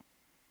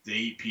 They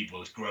eat people.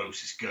 It's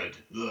gross. It's good.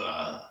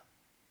 Ugh.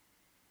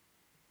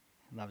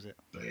 And that was it.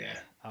 But yeah,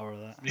 Hour of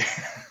that.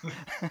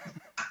 yeah.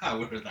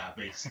 Hour of that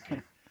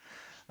basically.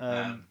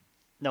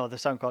 No, the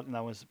sound quality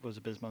that was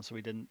abysmal, so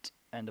we didn't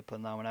end up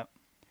putting that one out.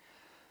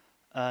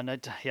 And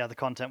the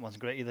content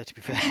wasn't great either, to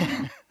be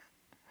fair.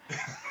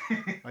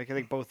 Like, I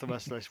think both of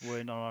us just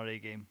weren't on our A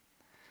game.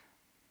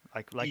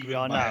 Like we Even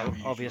are by our now,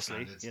 usual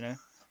obviously, standards. you know.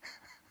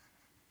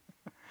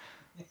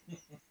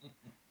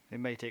 It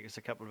may take us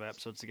a couple of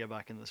episodes to get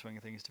back into the swing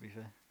of things, to be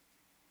fair.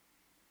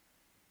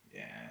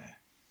 Yeah,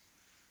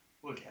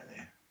 we'll get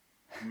there.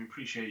 We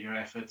appreciate your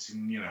efforts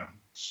and,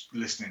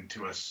 listening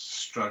to us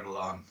struggle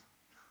on.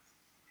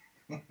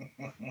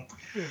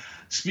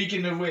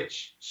 Speaking of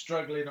which,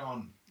 struggling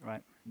on.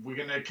 Right. We're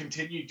going to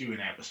continue doing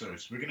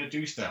episodes. We're going to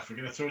do stuff. We're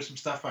going to throw some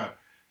stuff out.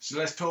 So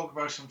let's talk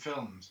about some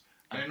films.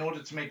 And in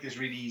order to make this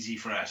really easy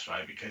for us,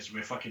 right, because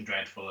we're fucking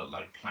dreadful at,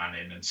 like,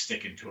 planning and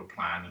sticking to a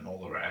plan and all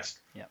the rest,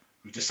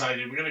 we've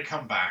decided we're going to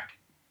come back.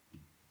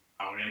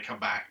 And we're going to come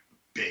back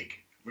big.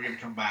 We're going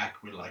to come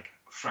back with, like,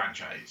 a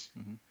franchise.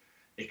 Mm-hmm.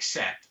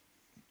 Except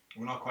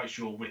we're not quite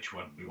sure which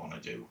one we want to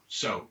do.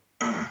 So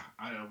we're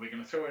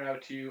going to throw it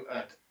out to you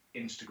at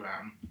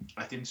Instagram.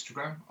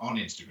 On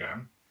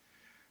Instagram.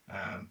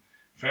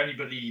 For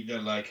anybody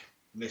that, like,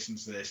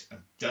 listens to this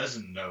and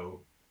doesn't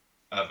know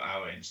of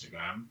our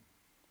Instagram,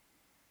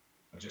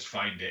 I'll just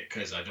find it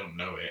because I don't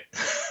know it.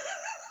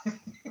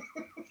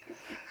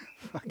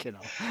 Fucking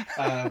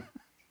hell.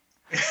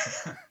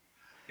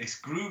 It's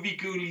Groovy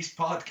Ghoulies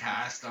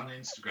Podcast on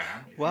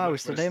Instagram. Wow,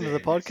 it's the name of the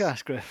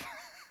podcast, Griff.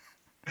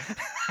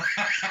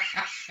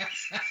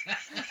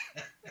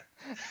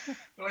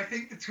 Well, I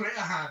think the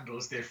Twitter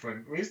handle's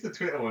different. Where's the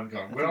Twitter one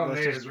gone? I We're think on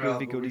that's there just as well,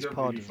 Groovy but we Ghoulies don't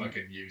Pod, really isn't it?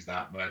 fucking use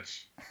that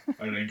much.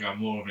 I think I'm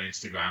more of an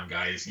Instagram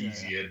guy. It's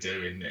easier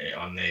doing it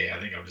on there. I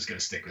think I'm just going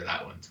to stick with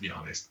that one, to be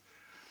honest.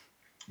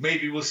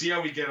 Maybe we'll see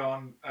how we get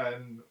on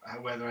and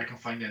whether I can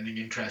find anything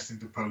interesting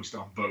to post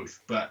on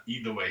both. But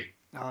either way,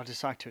 Oh, just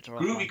sack Twitter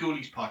off. Groovy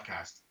Ghoulies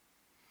Podcast.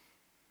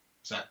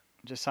 What's that?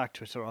 Just sack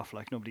Twitter off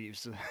like nobody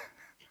uses it.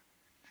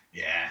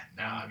 Yeah,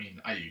 no, I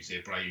mean, I use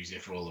it, but I use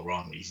it for all the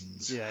wrong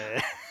reasons.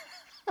 Yeah.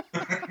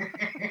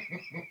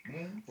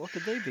 What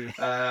could they be?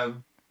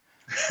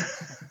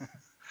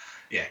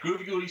 Yeah,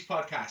 Groovy Ghoulies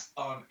Podcast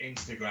on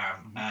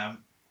Instagram.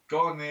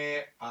 Go on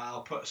there.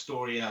 I'll put a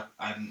story up,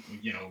 and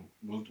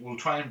we'll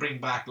try and bring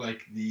back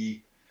like the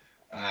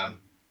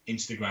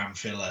Instagram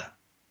filler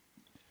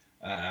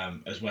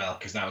as well,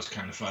 because that was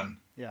kind of fun.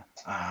 Yeah.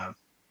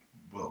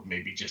 We'll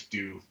maybe just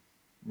do,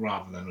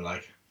 rather than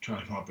like trying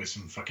to come up with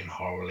some fucking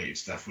horror related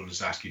stuff, we'll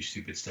just ask you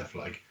stupid stuff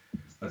like,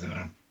 I don't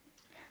know,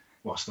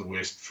 what's the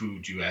worst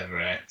food you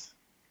ever ate,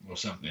 or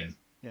something.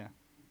 Yeah.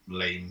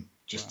 Lame,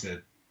 just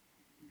to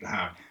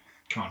have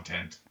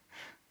content.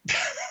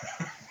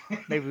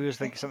 Maybe we was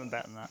thinking something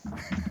better than that.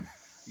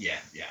 Yeah.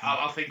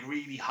 I'll think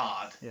really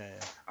hard. Yeah.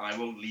 And I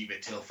won't leave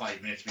it till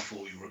 5 minutes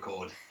before we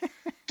record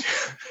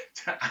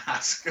to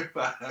ask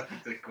about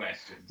the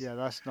questions. Yeah,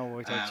 that's not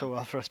worked out so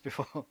well for us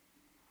before.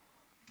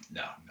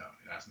 No,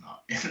 that's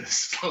not in the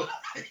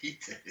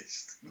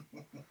slightest.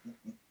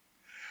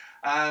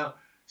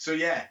 So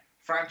yeah,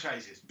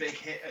 franchises, big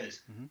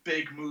hitters,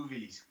 big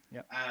movies.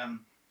 Yep.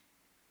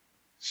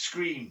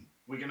 Scream.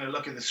 We're going to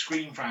look at the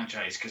Scream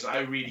franchise because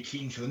I'm really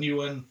keen for the new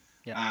one.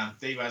 Yeah.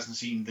 Dave hasn't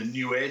seen the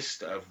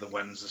newest of the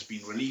ones that's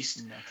been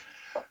released. No.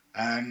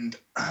 And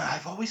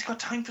I've always got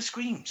time for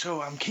Scream,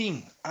 so I'm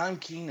keen. I'm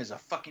keen as a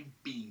fucking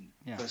bean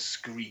for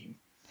Scream.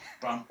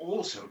 But I'm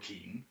also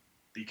keen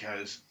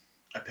because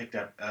I picked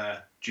up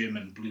a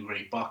German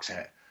Blu-ray box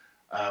set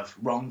of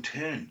Wrong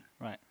Turn.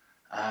 Right.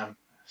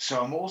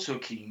 So I'm also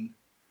keen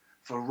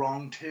for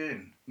Wrong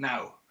Turn.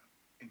 Now,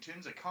 in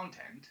terms of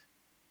content,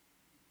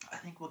 I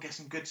think we'll get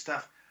some good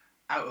stuff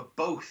out of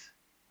both.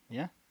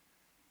 Yeah.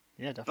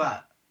 Yeah, definitely.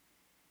 But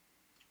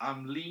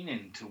I'm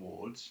leaning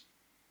towards,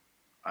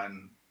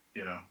 and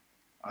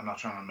I'm not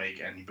trying to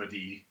make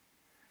anybody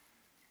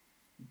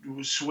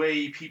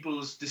sway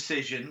people's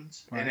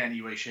decisions in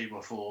any way, shape,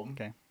 or form.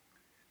 Okay.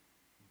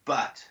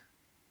 But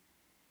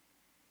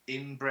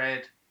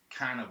inbred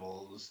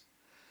cannibals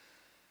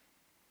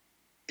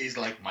is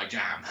like my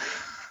jam.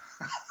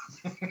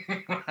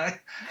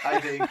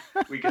 I think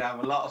we could have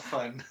a lot of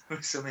fun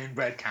with some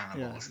inbred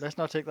cannibals. Yeah, let's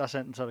not take that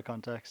sentence out of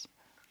context.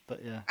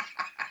 But yeah,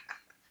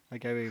 I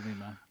get what you mean,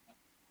 man.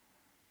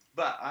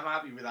 But I'm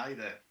happy with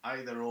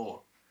either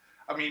or.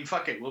 I mean,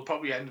 fuck it, we'll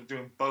probably end up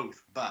doing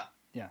both, but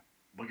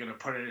we're going to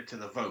put it to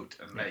the vote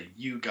and let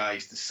you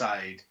guys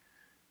decide,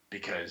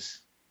 because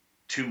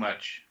too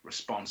much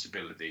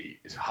responsibility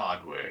is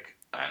hard work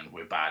and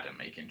we're bad at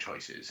making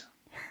choices.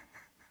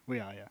 We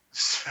are, yeah.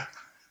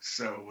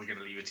 So we're going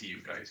to leave it to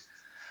you guys.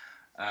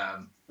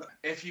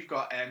 If you've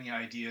got any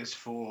ideas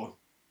for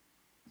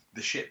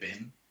the ship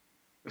in,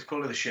 let's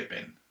call it the ship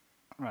in.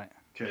 Right.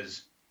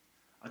 Because,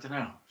 I don't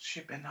know,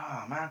 ship in,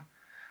 oh man,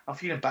 I'm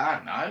feeling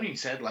bad now. I haven't even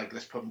said, like,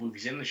 let's put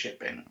movies in the ship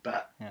bin,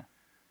 but I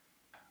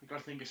got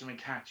to think of something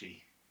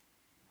catchy.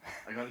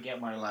 I got to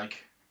get my,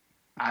 like,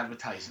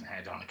 advertising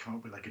head on and come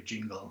up with, like, a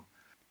jingle.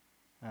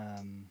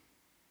 Yeah,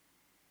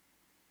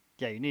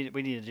 we need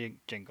a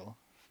jingle.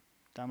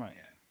 Damn right.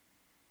 Yeah.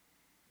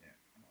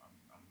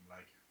 I'm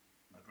like,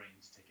 my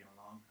brain's ticking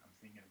along. I'm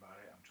thinking about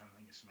it. I'm trying to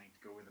think of something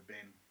to go with a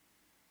bin.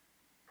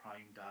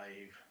 Prime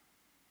dive.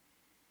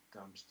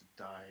 Dumpster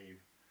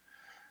dive.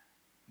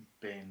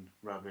 bin,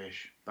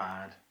 rubbish,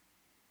 bad,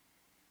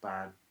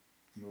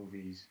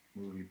 movies,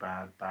 movie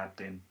bad, bad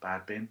bin,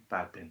 bin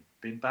bad,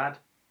 bin bad,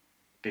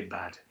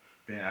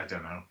 bin, I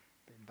don't know.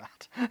 Been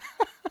bad.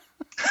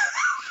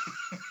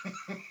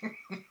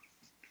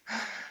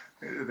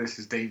 This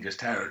is dangerous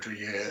territory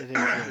here. It is,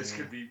 yeah, This yeah.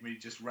 could be me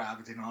just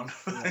rabbiting on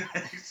for Yeah. the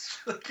next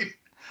fucking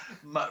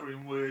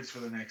muttering words for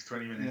the next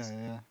 20 minutes.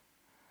 Yeah.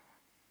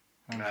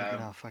 I'm thinking,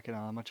 oh, fucking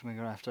hell, how much am I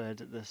going to have to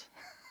edit this?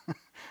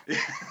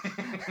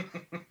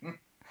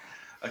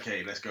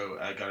 Okay, let's go.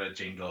 I got a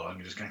jingle.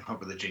 I'm just going to come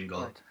up with a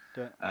jingle. Right,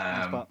 do it.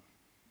 On the spot.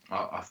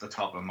 Off the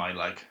top of my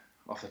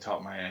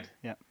head.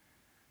 Yeah.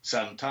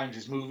 Sometimes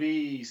it's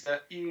movies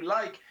that you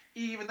like,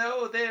 even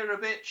though they're a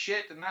bit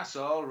shit, and that's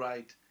all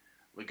right.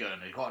 We're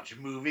gonna watch a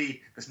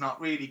movie that's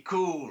not really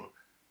cool,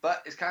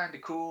 but it's kind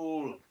of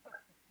cool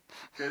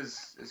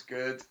because it's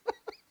good.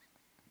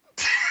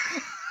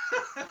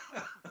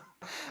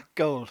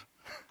 Gold.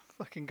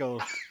 Fucking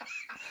gold.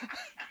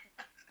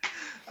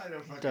 I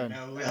don't fucking Done.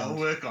 know. I'll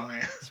work on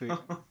it. Sweet.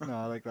 No,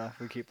 I like that.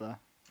 We'll keep that.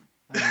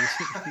 And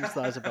use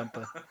that as a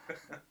bumper.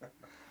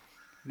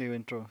 New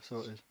intro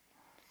sorted.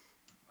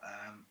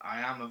 I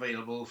am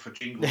available for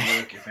jingle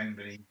work if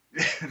anybody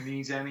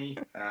needs any.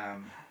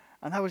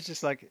 And that was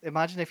just like,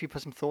 imagine if you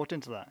put some thought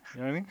into that. You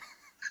know what I mean?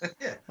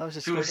 Yeah. That was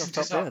just Do straight it off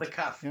just top off of the the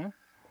cuff. You know?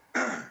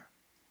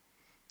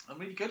 I'm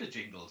really good at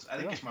jingles. I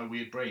think Yeah. it's my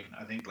weird brain.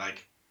 I think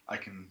like I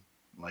can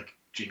like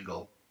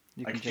jingle.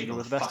 You I can can jingle jingle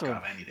with the the best fuck of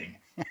out them. of anything.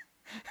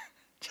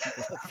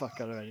 Jingle the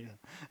fuck out of anything.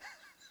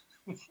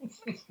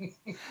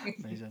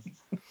 Amazing.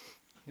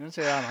 You don't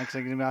say that, man, because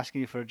I'm going to be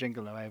asking you for a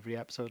jingle now every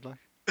episode, like.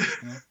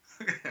 Yeah.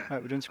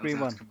 Right, we're doing Scream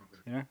I'll have 1. to come up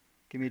with You know?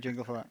 Give me a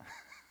jingle for that.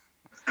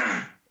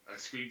 a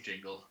Scream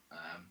jingle.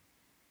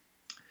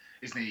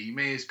 His name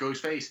is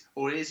Ghostface,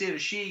 or is it a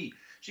she?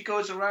 She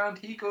goes around,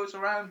 he goes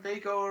around, they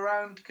go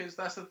around, because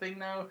that's the thing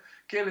now,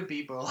 killing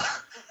people.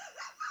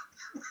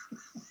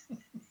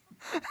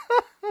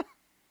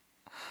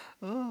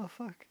 Oh,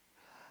 fuck.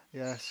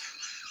 Yes.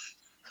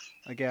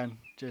 Again,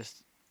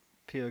 just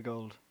pure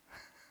gold.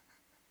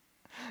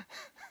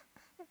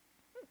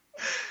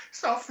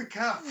 It's off the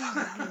cuff.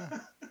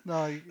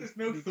 No, There's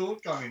no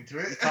thought gone into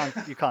it.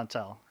 you can't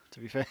tell, to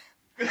be fair.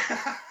 I'll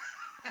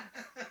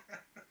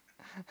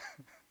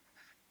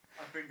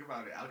think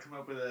about it. I'll come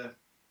up with a...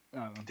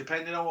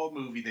 Depending on what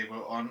movie they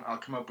were on, I'll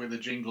come up with a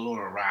jingle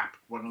or a rap,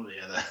 one or the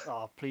other.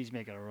 Oh, please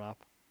make it a rap.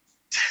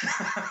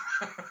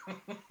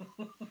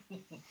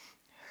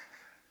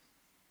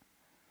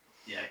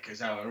 Yeah,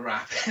 because our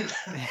rapping,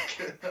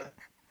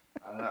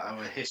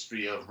 our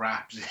history of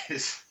raps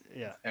is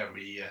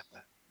very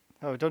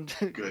Oh, don't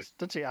good.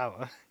 Don't say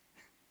our.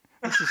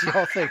 This is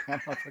your thing.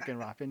 I'm not fucking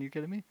rapping. You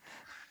kidding me?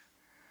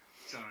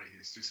 Sorry,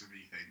 it's just a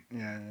me thing.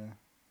 Yeah.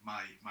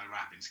 My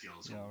rapping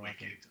skills Yeah, are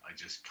rapping. wicked. I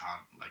just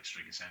can't like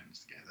string a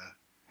sentence together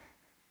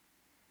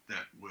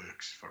that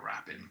works for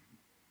rapping.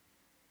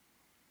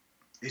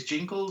 Is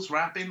jingles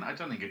rapping? I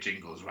don't think a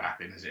jingle's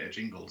rapping, is it? A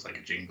jingle's like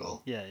a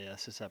jingle. Yeah,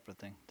 it's a separate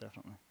thing,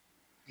 definitely.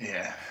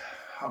 Yeah,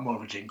 I'm more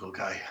of a jingle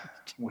guy,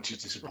 which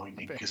is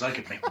disappointing because I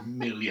could make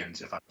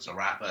millions if I was a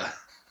rapper.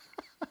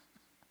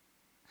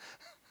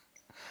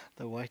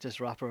 The whitest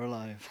rapper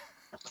alive.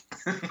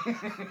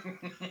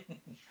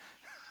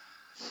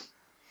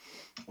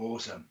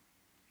 Awesome.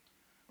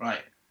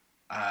 Right.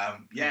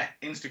 Yeah,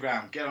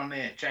 Instagram, get on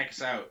there, check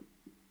us out.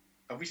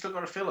 Have we still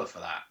got a filler for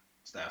that,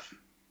 Steph?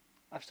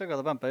 I've still got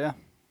the bumper, yeah.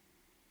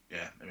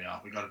 Yeah, there we are.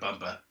 We got a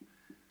bumper.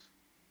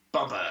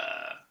 Bumper!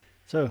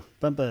 So,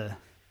 bumper.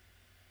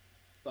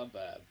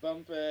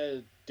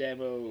 Bumper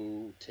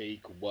demo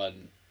take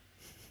 1.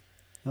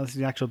 That's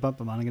the actual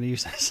bumper, man. I'm going to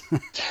use this.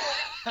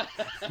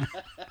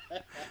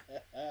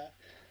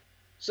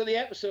 So the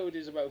episode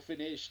is about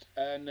finished,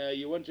 and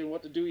you're wondering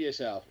what to do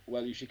yourself.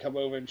 Well, you should come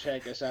over and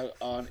check us out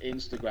on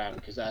Instagram,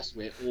 because that's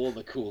where all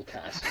the cool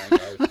cast hang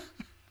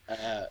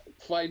out.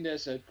 Find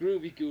us at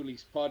Groovy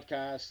Ghoulies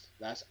Podcast.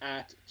 That's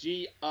at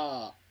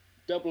GROOVYGHOULIES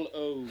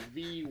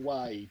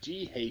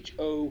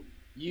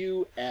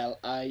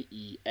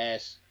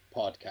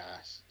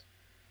Podcast.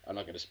 I'm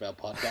not going to spell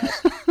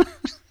podcast.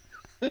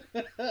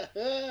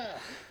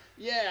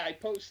 Yeah, I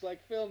post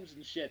like films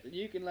and shit, and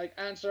you can like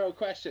answer our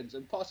questions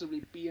and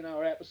possibly be in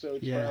our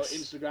episodes for our Yes.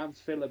 Instagram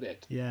fill a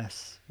bit.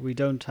 Yes. We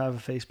don't have a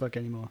Facebook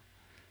anymore,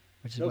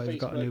 which is No why we've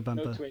got a new Facebook,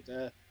 bumper. no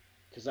Twitter,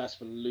 because that's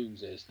for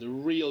losers. The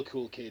real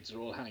cool kids are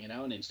all hanging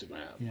out on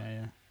Instagram.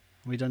 Yeah.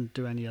 We don't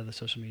do any other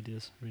social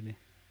medias, really.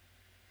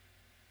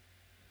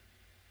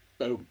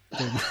 Boom.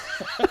 Boom.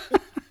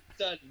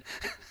 Done.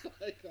 It's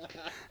like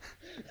that.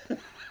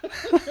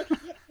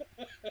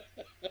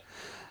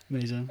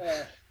 Amazing.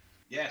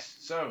 Yes,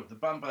 so the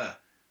bumper.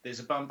 There's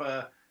a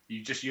bumper.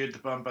 You just heard the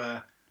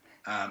bumper.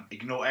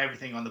 Ignore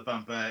everything on the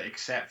bumper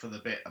except for the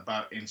bit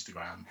about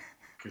Instagram,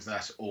 because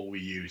that's all we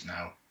use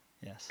now.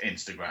 Yes.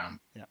 Instagram.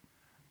 Yeah.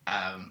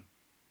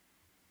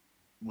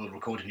 We'll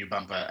record a new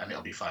bumper and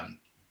it'll be fun.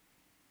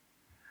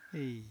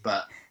 Hey.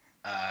 But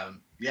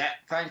yeah,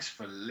 thanks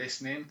for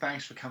listening.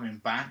 Thanks for coming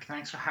back.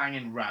 Thanks for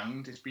hanging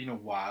round. It's been a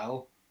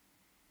while.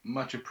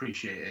 Much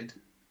appreciated.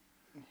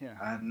 Yeah.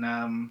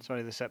 And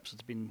Sorry, this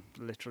episode's been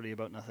literally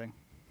about nothing.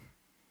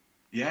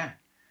 yeah,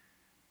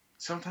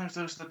 sometimes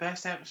those are the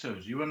best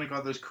episodes. You wouldn't have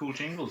got those cool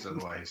jingles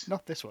otherwise.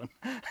 Not this one.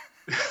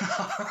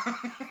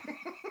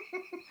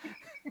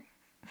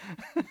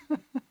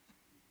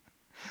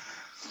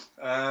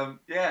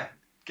 Yeah,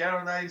 get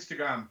on our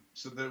Instagram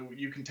so that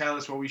you can tell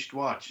us what we should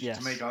watch Yes.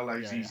 to make our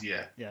lives Yeah, yeah.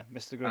 easier. Yeah,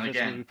 Mr. Griffiths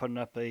again- will be putting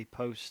up a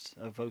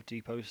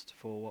votey post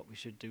for what we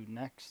should do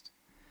next,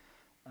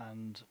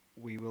 and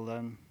we will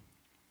then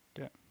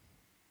do it.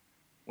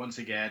 Once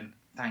again,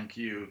 thank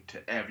you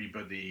to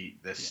everybody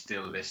that's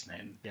still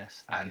listening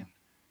Yes, thank and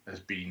has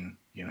been,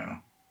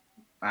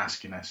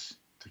 asking us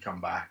to come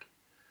back.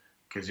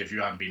 Because if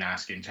you hadn't been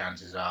asking,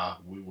 chances are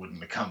we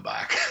wouldn't have come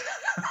back.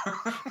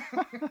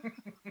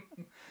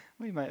 you.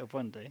 We might have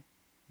one day,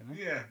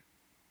 Yeah.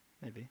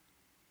 maybe.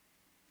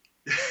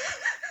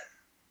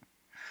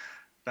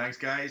 Thanks,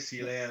 guys. See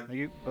you later. Thank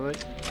you. Bye bye.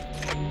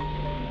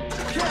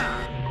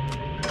 Yeah.